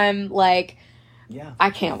time, I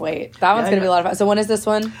can't wait. That one's going to be a lot of fun. So when is this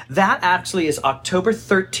one? That actually is October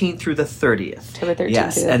 13th through the 30th. October 13th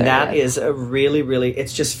yes, through the 30th. And that is a really, really,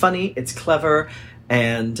 it's just funny, it's clever,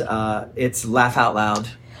 and it's laugh out loud.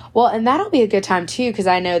 Well, and that'll be a good time, too, because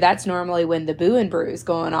I know that's normally when the Boo and Brew is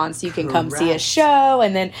going on, so you can come see a show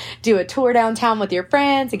and then do a tour downtown with your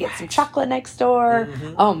friends and get some chocolate next door.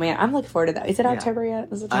 Oh, man, I'm looking forward to that. Is it October yet?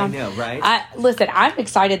 Is it time? I know, right? Listen, I'm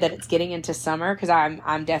excited that it's getting into summer because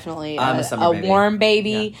I'm definitely a warm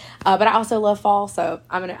baby, but I also love fall, so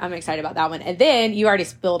I'm excited about that one. And then you already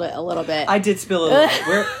spilled it a little bit. I did spill it a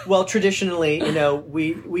little bit. Well, traditionally,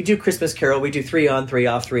 we do Christmas Carol. We do 3 on, 3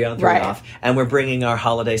 off, 3 on, 3 off, and we're bringing our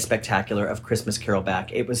holiday spectacular of Christmas Carol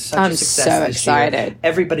back. It was such a success so this excited. year.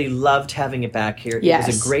 Everybody loved having it back here. Yes.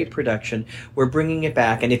 It was a great production. We're bringing it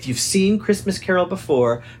back, and if you've seen Christmas Carol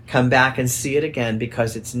before, come back and see it again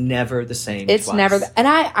because it's never the same. It's twice. never, and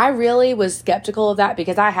I really was skeptical of that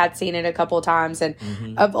because I had seen it a couple of times, and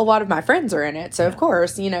a lot of my friends are in it, so of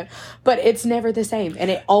course, but it's never the same, and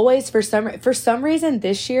it always for some reason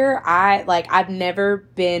this year I've never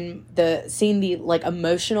seen the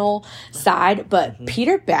emotional side, but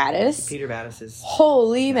Peter Battis is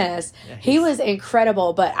holy mess. Yeah, he was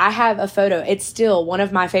incredible, but I have a photo. It's still one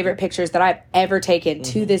of my favorite pictures that I've ever taken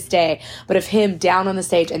to this day, but of him down on the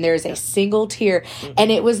stage, and there's a single tear, and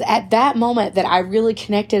it was at that moment that I really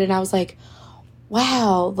connected, and I was like,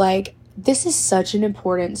 wow, this is such an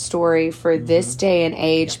important story for this day and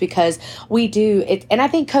age because we do it. And I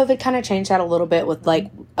think COVID kind of changed that a little bit with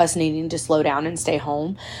us needing to slow down and stay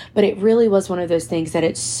home. But it really was one of those things that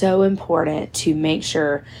it's so important to make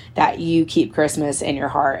sure that you keep Christmas in your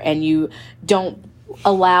heart and you don't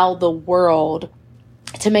allow the world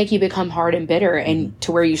to make you become hard and bitter and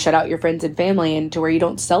to where you shut out your friends and family and to where you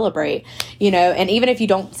don't celebrate, and even if you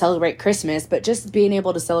don't celebrate Christmas, but just being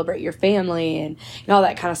able to celebrate your family and all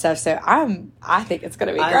that kind of stuff. So I think it's going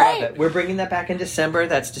to be great. I love it. We're bringing that back in December.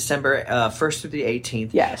 That's December 1st through the 18th.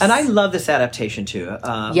 Yes. And I love this adaptation too.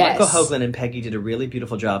 Yes. Michael Hoagland and Peggy did a really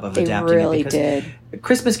beautiful job of adapting really it. Because did.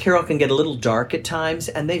 Christmas Carol can get a little dark at times,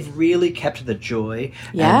 and they've really kept the joy.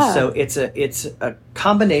 Yeah. And so it's a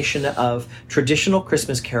combination of traditional Christmas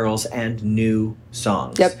carols and new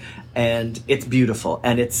songs. Yep. And it's beautiful,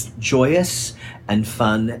 and it's joyous and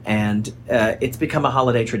fun, and it's become a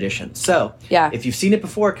holiday tradition. So if you've seen it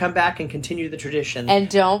before, come back and continue the tradition. And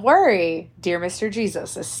don't worry, Dear Mr.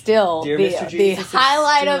 Jesus is still the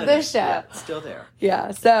highlight of the show. Yeah, it's still there.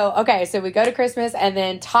 Yeah. So, okay. So we go to Christmas, and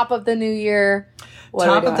then top of the new year.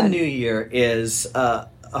 Top of the new year is a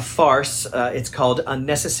farce. It's called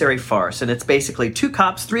Unnecessary Farce, and it's basically 2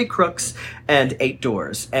 cops, 3 crooks, and 8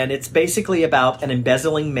 doors. And it's basically about an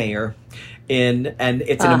embezzling mayor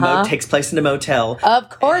takes place in a motel. Of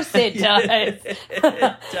course it does.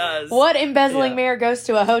 It does. What embezzling mayor goes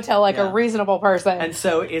to a hotel like a reasonable person? And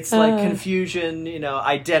so it's like confusion,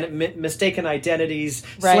 mistaken identities,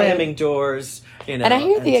 slamming doors. And I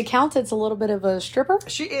hear the accountant's a little bit of a stripper.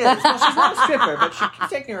 She is. Well, she's not a stripper, but she's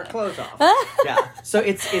taking her clothes off. Yeah. So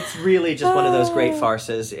it's really just one of those great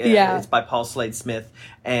farces. It's by Paul Slade Smith,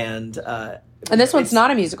 and this one's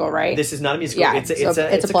not a musical, right? This is not a musical. Yeah, it's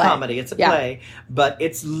a comedy. It's a play, but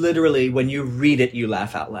it's literally when you read it, you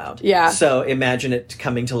laugh out loud. Yeah. So imagine it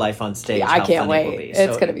coming to life on stage. Yeah, I can't wait. It will be.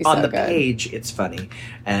 It's going to be so on the good. page. It's funny,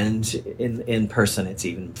 and in person, it's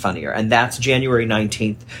even funnier. And that's January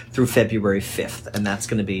 19th through February 5th, and that's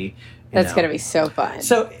going to be. That's going to be so fun.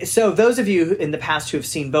 So those of you in the past who have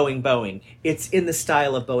seen Boeing, it's in the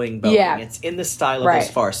style of Boeing. Yeah. It's in the style of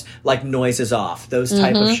this farce, like Noise is Off. Those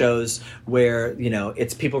type of shows where,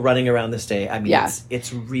 it's people running around the stage. I mean,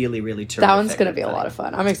 it's really, really terrific. That one's going to be a lot of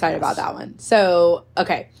fun. I'm excited about that one. So,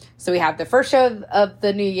 okay. So we have the first show of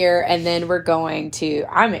the new year, and then we're going to.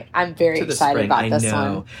 I'm very excited about this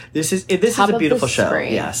one. This is a beautiful show.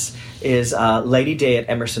 Yes, is Lady Day at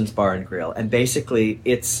Emerson's Bar and Grill, and basically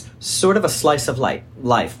it's sort of a slice of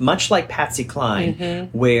life, much like Patsy Cline,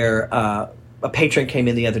 where a patron came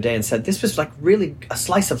in the other day and said this was like really a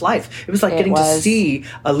slice of life. It was like getting to see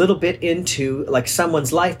a little bit into like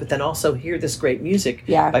someone's life, but then also hear this great music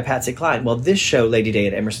by Patsy Cline. Well, this show, Lady Day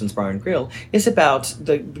at Emerson's Bar and Grill, is about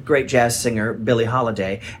the great jazz singer Billie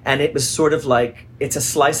Holiday, and it was sort of like it's a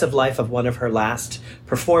slice of life of one of her last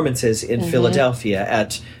performances in Philadelphia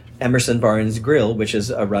at Emerson Bar and Grill, which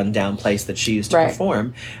is a rundown place that she used to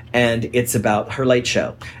perform, and it's about her late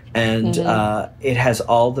show. And it has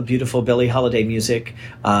all the beautiful Billie Holiday music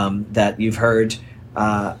that you've heard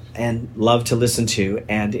and love to listen to.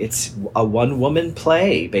 And it's a one-woman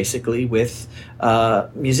play, basically, with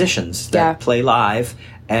musicians that play live.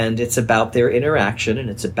 And it's about their interaction, and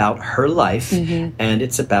it's about her life, and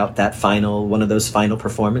it's about that one of those final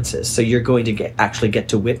performances. So you're going to actually get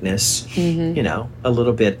to witness, a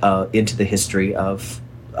little bit into the history of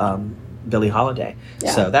Billie Holiday.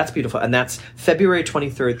 Yeah. So that's beautiful. And that's February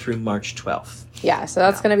 23rd through March 12th. Yeah, so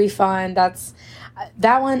that's going to be fun.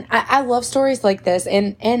 That one, I love stories like this,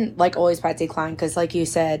 and like always Patsy Cline, because like you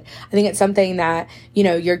said, I think it's something that,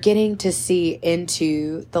 you're getting to see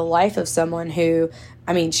into the life of someone who,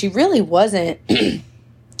 I mean, she really wasn't,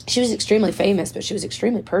 she was extremely famous, but she was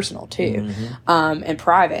extremely personal too, and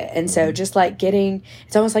private. And so just like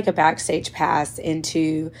it's almost like a backstage pass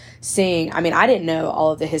into seeing, I mean, I didn't know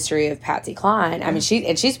all of the history of Patsy Cline. I mean,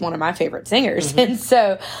 she's one of my favorite singers. And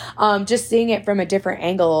so, just seeing it from a different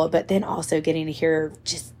angle, but then also getting to hear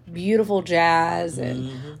just beautiful jazz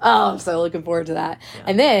and, I'm so looking forward to that. Yeah.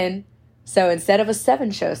 And then, so instead of a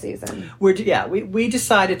 7-show season, we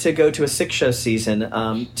decided to go to a 6-show season,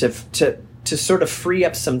 to sort of free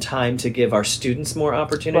up some time to give our students more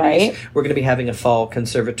opportunities. Right. We're going to be having a fall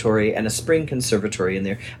conservatory and a spring conservatory in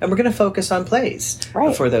there, and we're going to focus on plays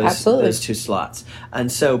for those 2 slots.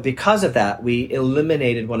 And so because of that, we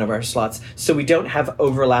eliminated one of our slots so we don't have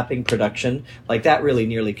overlapping production. Like that really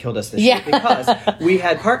nearly killed us this year, because we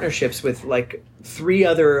had partnerships with like 3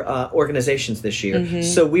 other organizations this year.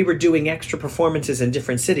 So we were doing extra performances in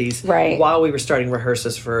different cities while we were starting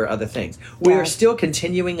rehearsals for other things. We are still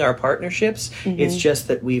continuing our partnerships. It's just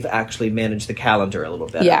that we've actually managed the calendar a little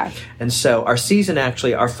better. Yeah. And so our season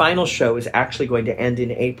our final show is actually going to end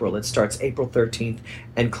in April. It starts April 13th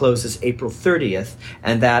and closes April 30th.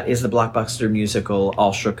 And that is the blockbuster musical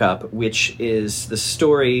All Shook Up, which is the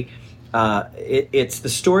story... it's the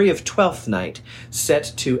story of Twelfth Night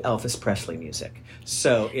set to Elvis Presley music.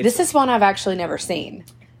 So this is one I've actually never seen.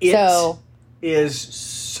 It is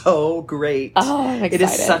so great. Oh, I'm excited. It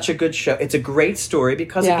is such a good show. It's a great story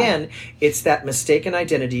because, again, it's that mistaken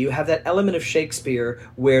identity. You have that element of Shakespeare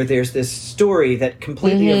where there's this story that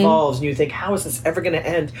completely evolves and you think, how is this ever going to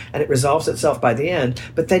end? And it resolves itself by the end.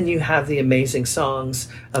 But then you have the amazing songs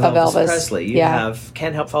of Elvis Presley. You have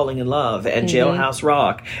Can't Help Falling in Love and Jailhouse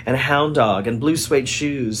Rock and Hound Dog and Blue Suede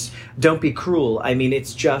Shoes. Don't Be Cruel. I mean,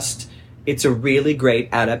 it's a really great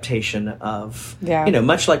adaptation of,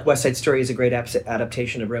 much like West Side Story is a great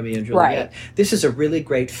adaptation of Romeo and Juliet. Right. This is a really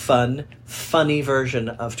great, funny version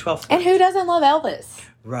of 12th Night. And who doesn't love Elvis?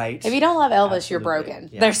 Right. If you don't love Elvis, you're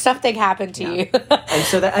broken. Yeah. There's something happened to you. And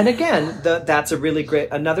so that's a really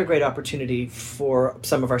another great opportunity for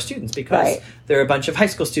some of our students because there are a bunch of high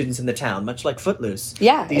school students in the town, much like Footloose.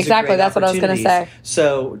 Yeah, exactly. That's what I was going to say.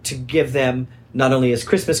 So to give them not only as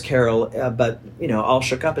Christmas Carol, but, All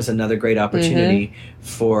Shook Up is another great opportunity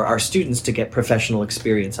for our students to get professional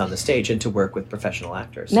experience on the stage and to work with professional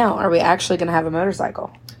actors. Now, are we actually going to have a motorcycle?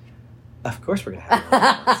 Of course we're going to have a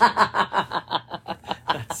motorcycle.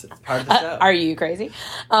 That's part of the show. Are you crazy?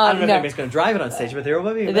 I don't know if anybody's going to drive it on stage, but there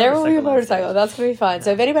will be a motorcycle. There will be a motorcycle. That's going to be fun. Yeah.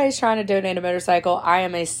 So if anybody's trying to donate a motorcycle, I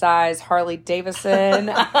am a size Harley Davidson.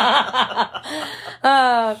 But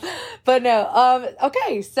no.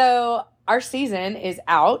 Okay, so... Our season is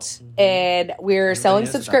out, and we're selling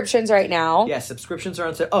subscriptions right now. Yeah, subscriptions are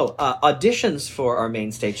on sale. Auditions for our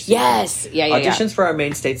main stage season. Yes. Auditions for our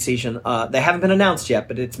main stage season. They haven't been announced yet,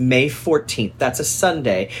 but it's May 14th. That's a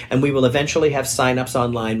Sunday, and we will eventually have sign-ups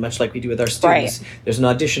online, much like we do with our students. Right. There's an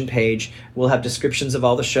audition page. We'll have descriptions of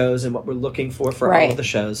all the shows and what we're looking for all of the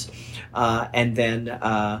shows. And then...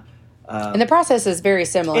 and the process is very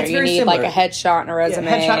similar. You need like a headshot and a resume.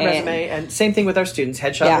 Yeah, headshot and resume. And same thing with our students,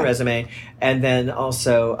 headshot and resume. And then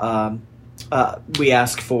also we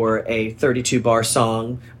ask for a 32-bar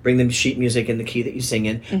song, bring them sheet music in the key that you sing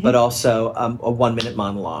in, but also a 1-minute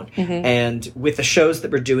monologue. And with the shows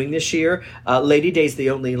that we're doing this year, Lady Day's the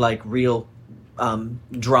only real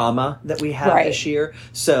drama that we have this year.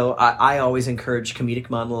 So I always encourage comedic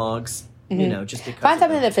monologues, just because. Find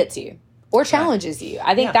something that fits you. Or challenges you.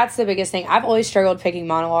 I think that's the biggest thing. I've always struggled picking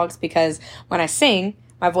monologues because when I sing,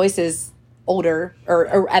 my voice is older,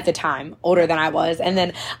 or at the time, older than I was. And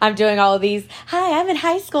then I'm doing all of these, hi, I'm in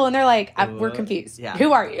high school. And they're like, we're confused. Yeah.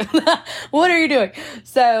 Who are you? What are you doing?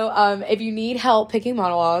 So if you need help picking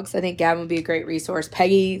monologues, I think Gavin would be a great resource.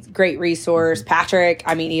 Peggy, great resource. Patrick,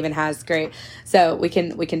 even has great. So we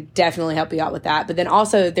can definitely help you out with that. But then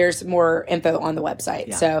also there's more info on the website.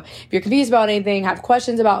 Yeah. So if you're confused about anything, have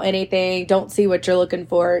questions about anything, don't see what you're looking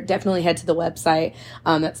for, definitely head to the website.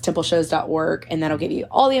 That's templeshows.org, and that'll give you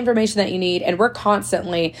all the information that you need. And we're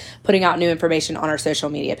constantly putting out new information on our social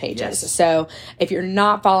media pages. Yes. So if you're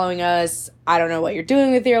not following us, I don't know what you're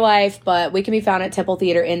doing with your life, but we can be found at Temple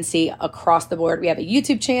Theater NC across the board. We have a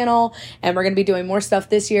YouTube channel, and we're going to be doing more stuff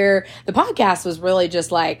this year. The podcast was really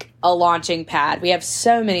just like a launching pad. We have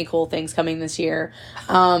so many cool things coming this year.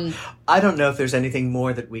 I don't know if there's anything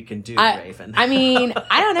more that we can do, Raven. I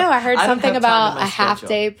don't know. I heard something about a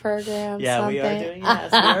half-day program. Yeah, we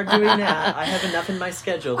are doing that. I have enough in my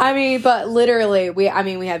schedule. But literally, we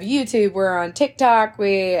have YouTube. We're on TikTok.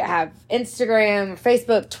 We have Instagram,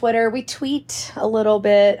 Facebook, Twitter. We tweet a little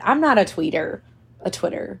bit. I'm not a tweeter. A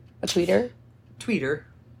tweeter? Tweeter.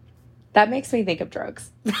 That makes me think of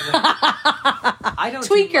drugs. I don't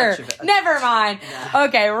Tweaker. Do much of it. Never mind. Yeah.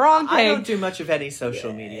 Okay, wrong thing. I don't do much of any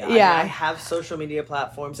social media. Yeah. I have social media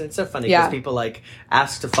platforms, and it's so funny because people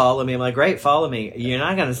ask to follow me. I'm like, great, follow me. You're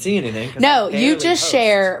not going to see anything. No, you just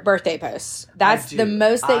share birthday posts. That's the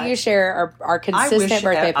most that you share are consistent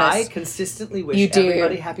birthday posts. I consistently wish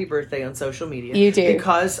everybody happy birthday on social media. You do.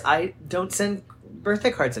 Because I don't send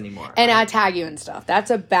birthday cards anymore. And I tag you and stuff.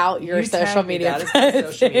 That's about your social media. That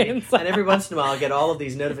is social media. And every once in a while I'll get all of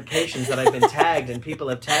these notifications that I've been tagged and people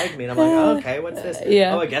have tagged me, and I'm like, oh, okay, what's this?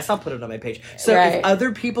 Yeah. Oh, I guess I'll put it on my page. So if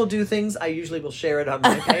other people do things, I usually will share it on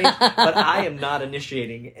my page, but I am not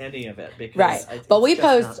initiating any of it because but we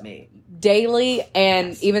post not me. daily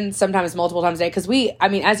and even sometimes multiple times a day. Because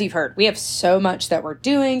as you've heard, we have so much that we're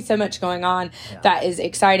doing, so much going on that is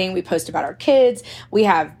exciting. We post about our kids. We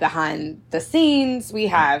have behind the scenes. We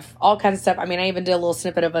have all kinds of stuff. I even did a little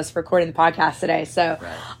snippet of us recording the podcast today. So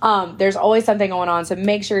there's always something going on. So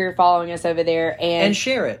make sure you're following us over there and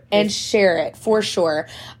share it. And share it for sure.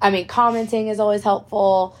 Commenting is always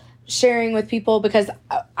helpful. Sharing with people, because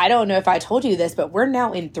I don't know if I told you this, but we're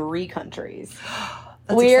now in 3 countries.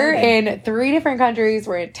 We're in 3 different countries.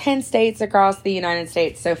 We're in 10 states across the United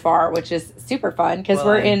States so far, which is super fun because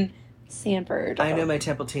we're in Sanford. I know my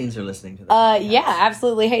Temple teens are listening to this. Yeah,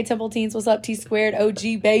 absolutely. Hey, Temple teens, what's up? T squared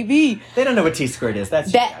OG baby. They don't know what T squared is.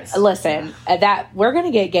 That's you guys. Listen, we're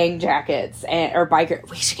gonna get gang jackets or biker.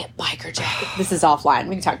 We should get biker jackets. This is offline.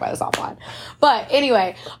 We can talk about this offline. But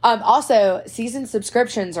anyway, also season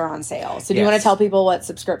subscriptions are on sale. So do you want to tell people what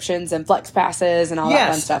subscriptions and flex passes and all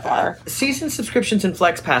that fun stuff are? Season subscriptions and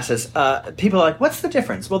flex passes. People are like, what's the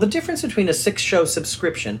difference? Well, the difference between a 6-show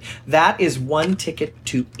subscription, that is 1 ticket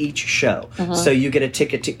to each show. So you get a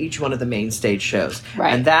ticket to each one of the main stage shows.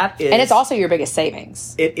 Right. And that is... And it's also your biggest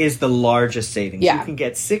savings. It is the largest savings. Yeah. You can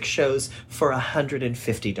get 6 shows for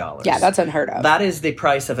 $150. Yeah, that's unheard of. That is the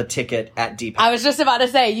price of a ticket at DPAC. I was just about to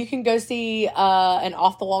say, you can go see an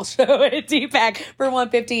off-the-wall show at DPAC for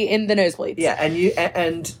 $150 in the nosebleeds. Yeah,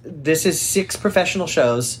 and this is 6 professional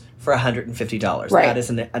shows for $150. Right. That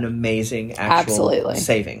is an amazing actual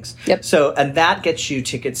savings. Yep. So, and that gets you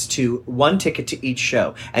tickets to 1 ticket to each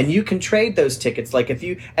show. And you can trade those tickets,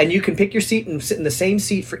 and you can pick your seat and sit in the same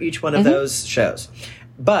seat for each one of those shows.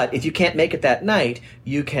 But if you can't make it that night,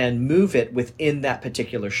 you can move it within that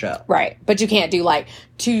particular show. Right. But you can't do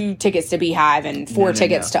 2 tickets to Beehive and 4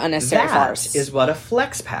 tickets to Unnecessary Farce. That is what a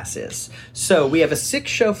flex pass is. So we have a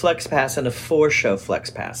 6-show flex pass and a 4-show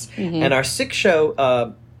flex pass. And our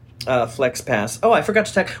 6-show flex pass. Oh, I forgot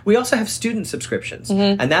to tell. We also have student subscriptions,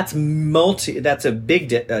 and that's a big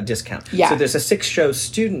discount. Yeah. So there's a 6-show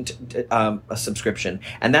student subscription,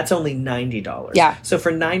 and that's only $90. Yeah. So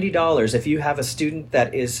for $90, if you have a student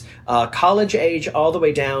that is college age all the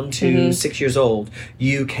way down to 6 years old,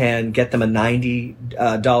 you can get them a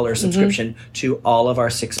 $90 subscription to all of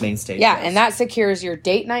our 6 main stages. Yeah, and that secures your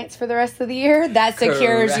date nights for the rest of the year. That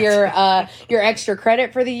secures your extra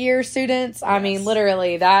credit for the year, students. I mean,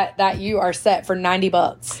 literally that you are set for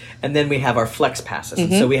 $90. And then we have our flex passes.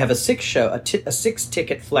 And so we have a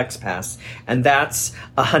 6-ticket flex pass, and that's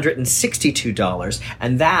 $162.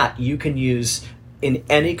 And that you can use in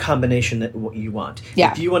any combination that you want.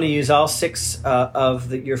 Yeah. If you want to use all 6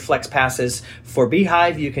 of your flex passes for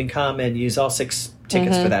Beehive, you can come and use all 6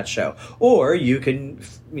 tickets for that show. Or you can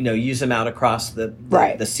use them out across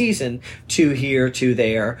the season, 2 here, 2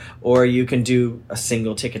 there, or you can do a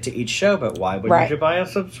single ticket to each show. But why wouldn't you buy a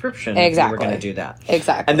subscription if you were going to do that?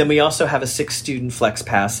 Exactly. And then we also have a 6-student flex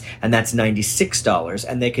pass, and that's $96,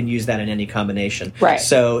 and they can use that in any combination. Right.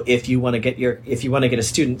 So if you want to get a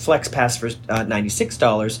student flex pass for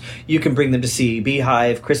 $96, you can bring them to see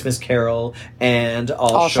Beehive, Christmas Carol, and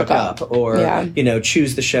All Shook Up, or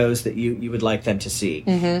choose the shows that you would like them to see.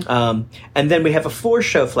 And then we have a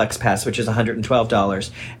 4-show flex pass, which is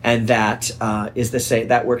 $112, and that is the same.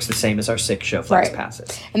 That works the same as our 6-show flex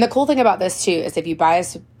passes. And the cool thing about this too is if you buy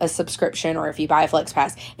a subscription or if you buy a flex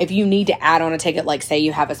pass, if you need to add on a ticket, like say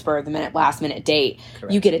you have a spur of the minute, last minute date,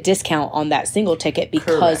 you get a discount on that single ticket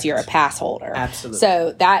because you're a pass holder. Absolutely.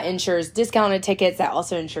 So that ensures discounted tickets. That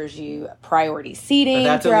also ensures you priority seating.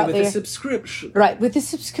 But that's only with the subscription. Right, with the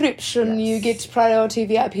subscription, you get priority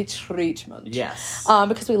VIP treatment. Yes.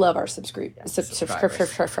 Because we love our subscription.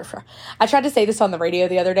 I tried to say this on the radio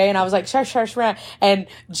the other day, and I was like, sure. And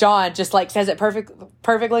John just says it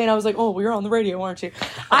perfectly, and I was like, oh, we're on the radio, aren't you?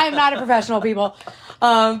 I am not a professional, people.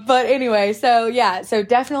 But anyway, so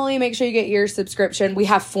definitely make sure you get your subscription. We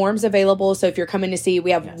have forms available, so if you're coming to see,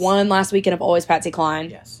 we have one last weekend of Always Patsy Cline.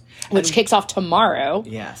 Yes. Which kicks off tomorrow,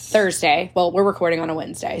 Thursday. Well, we're recording on a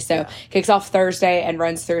Wednesday, so kicks off Thursday and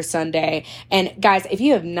runs through Sunday. And guys, if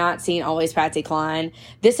you have not seen Always Patsy Cline,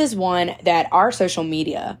 this is one that our social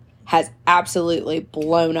media has absolutely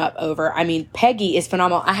blown up over. I mean, Peggy is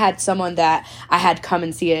phenomenal. I had someone that I had come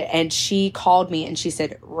and see it, and she called me and she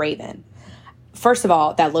said, Raven, first of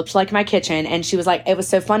all, that looked like my kitchen. And she was like, it was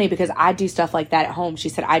so funny because I do stuff like that at home. She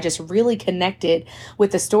said, I just really connected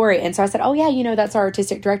with the story. And so I said, oh yeah, that's our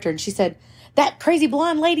artistic director. And she said, that crazy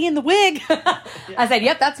blonde lady in the wig. I said,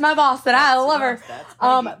 yep, that's my boss, and I love her.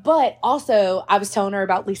 But also I was telling her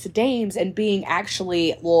about Lisa Dames and being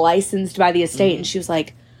actually licensed by the estate. And she was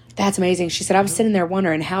like, That's amazing. She said, I was sitting there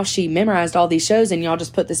wondering how she memorized all these shows and y'all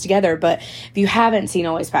just put this together. But if you haven't seen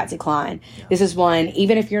Always Patsy Cline, this is one,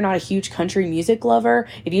 even if you're not a huge country music lover,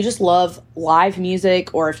 if you just love live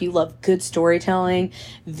music or if you love good storytelling,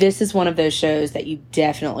 this is one of those shows that you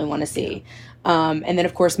definitely want to see. And then,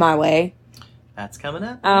 of course, My Way. That's coming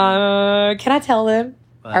up. Can I tell them?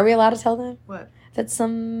 What? Are we allowed to tell them? What? That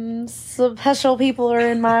some special people are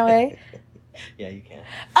in My Way? Yeah, you can.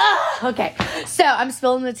 Okay. So I'm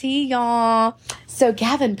spilling the tea, y'all. So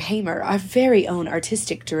Gavan Pamer, our very own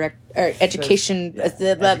artistic education,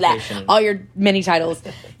 blah, blah, all your many titles,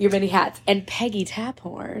 your many hats, and Peggy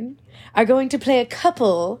Taphorn are going to play a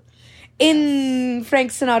couple in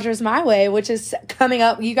Frank Sinatra's My Way, which is coming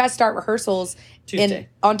up. You guys start rehearsals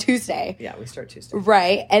on Tuesday. Yeah, we start Tuesday.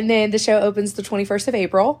 Right. And then the show opens the 21st of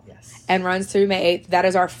April. Yes. And runs through May 8th. That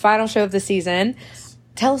is our final show of the season. Yes.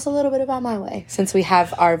 Tell us a little bit about My Way, since we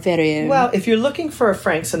have our very own. Well, if you're looking for a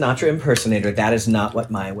Frank Sinatra impersonator, that is not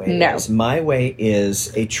what My Way is. My Way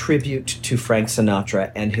is a tribute to Frank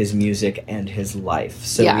Sinatra and his music and his life.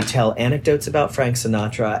 So we tell anecdotes about Frank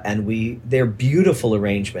Sinatra, and they're beautiful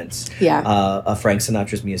arrangements of Frank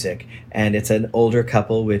Sinatra's music. And it's an older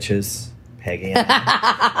couple, which is Peggy and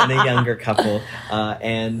I, and a younger couple.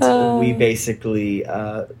 And we basically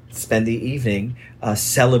spend the evening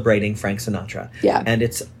celebrating Frank Sinatra. Yeah. And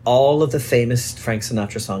it's all of the famous Frank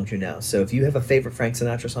Sinatra songs you know. So if you have a favorite Frank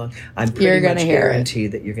Sinatra song, I'm pretty much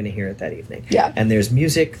guaranteed that you're going to hear it that evening. Yeah. And there's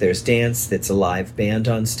music, there's dance, it's a live band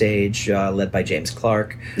on stage, led by James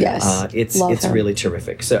Clark. Yes. It's really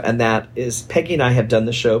terrific. So, and that is, Peggy and I have done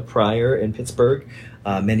the show prior in Pittsburgh.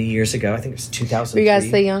 Many years ago, I think it was 2003. Were you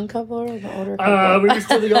guys the young couple or the older couple? We were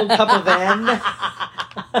still the old couple then.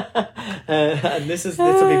 And this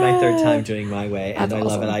will be my third time doing My Way, and I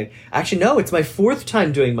love it. It's my fourth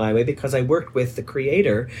time doing My Way because I worked with the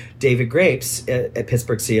creator, David Grapes, at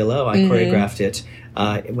Pittsburgh CLO. I choreographed it,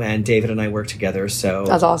 and David and I worked together. So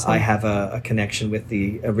that's awesome. I have a connection with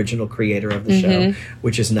the original creator of the show,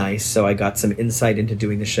 which is nice. So I got some insight into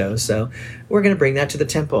doing the show. So we're going to bring that to the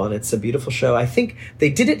Temple, and it's a beautiful show. I think they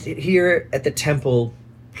did it here at the Temple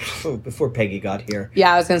before Peggy got here.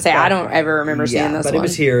 Yeah, I was going to say, I don't ever remember seeing this but one. it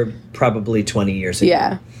was here probably 20 years ago.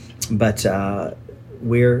 Yeah. But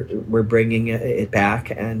we're bringing it back,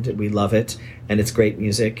 and we love it, and it's great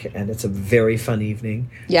music, and it's a very fun evening.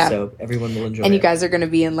 Yeah. So everyone will enjoy it. And you guys are going to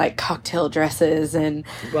be in, like, cocktail dresses and...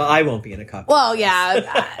 Well, I won't be in a cocktail dress.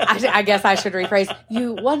 I guess I should rephrase.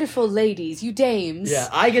 You wonderful ladies, you dames. Yeah,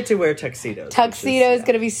 I get to wear tuxedos. Tuxedo is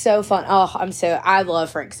going to be so fun. Oh, I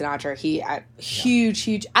love Frank Sinatra.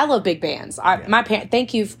 Huge. I love big bands.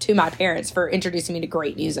 Thank you to my parents for introducing me to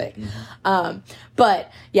great music.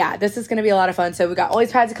 But yeah, this is going to be a lot of fun. So we got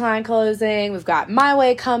Always Patsy Cline closing. We've got My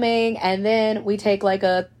Way coming, and then we take like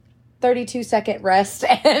a 32-second rest,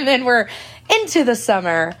 and then we're into the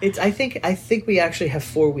summer. I think we actually have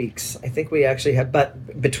 4 weeks. I think we actually have,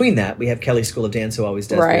 but between that, we have Kelly School of Dance, who always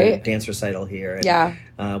does the dance recital here.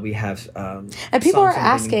 And, we have and people are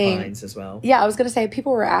asking as well. Yeah, I was going to say,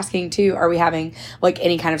 people were asking too, are we having like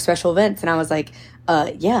any kind of special events? And I was like,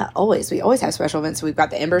 always. We always have special events. We've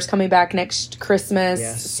got the Embers coming back next Christmas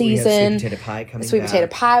season. We have Sweet Potato Pie coming back. Sweet Potato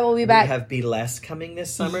Pie will be back. We have Be Less coming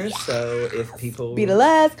this summer. Yeah. So if people... Be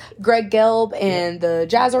Less. Greg Gelb and the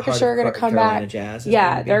Jazz Orchestra are going to come back. Jazz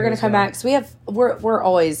they're going to come back. So we're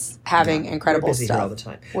always having incredible busy stuff. Here all the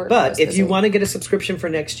time. But if you want to get a subscription for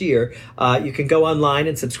next year, you can go online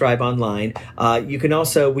and subscribe online. You can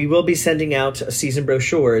also... We will be sending out season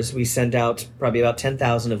brochures. We send out probably about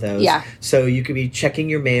 10,000 of those. Yeah. So you could be checking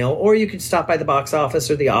your mail, or you could stop by the box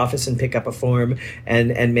office or the office and pick up a form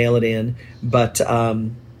and mail it in. But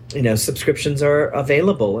subscriptions are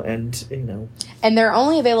available, and and they're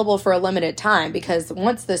only available for a limited time, because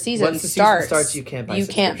once the season starts, you can't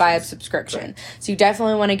buy a subscription. Right. So you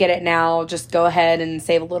definitely want to get it now. Just go ahead and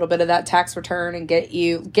save a little bit of that tax return and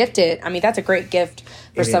gift it. I mean, that's a great gift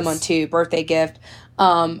for someone too, birthday gift.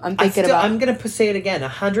 I'm going to say it again,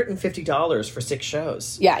 $150 for 6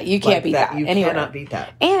 shows. Yeah, you can't beat that. You cannot beat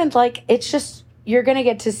that. And it's just, you're going to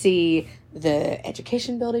get to see the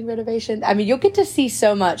education building renovation. I mean, you'll get to see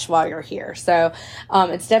so much while you're here. So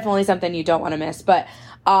it's definitely something you don't want to miss. But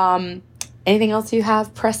anything else you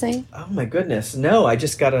have pressing? Oh, my goodness. No, I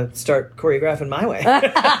just got to start choreographing My Way.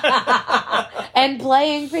 and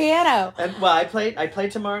playing piano. And, well, I play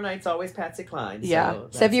tomorrow night. It's always Patsy Cline. Yeah.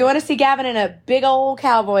 So if you want to see Gavin in a big old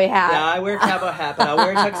cowboy hat. Yeah, I wear a cowboy hat, but I'll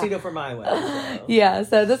wear a tuxedo for my wedding. So. Yeah,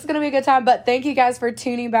 so this is going to be a good time. But thank you guys for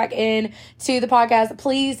tuning back in to the podcast.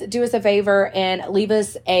 Please do us a favor and leave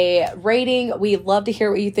us a rating. We'd love to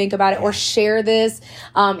hear what you think about it, or share this.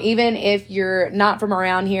 Even if you're not from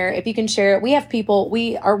around here, if you can share it.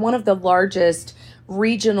 We are one of the largest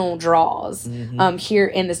regional draws here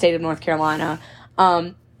in the state of North Carolina.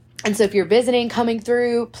 And so if you're visiting, coming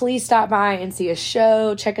through, please stop by and see a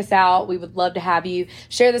show. Check us out. We would love to have you.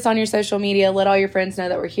 Share this on your social media. Let all your friends know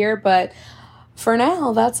that we're here. But for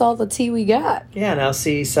now, that's all the tea we got. Yeah, and I'll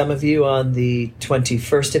see some of you on the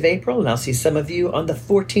 21st of April, and I'll see some of you on the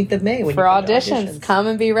 14th of May. For auditions. Come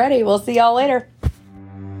and be ready. We'll see y'all later.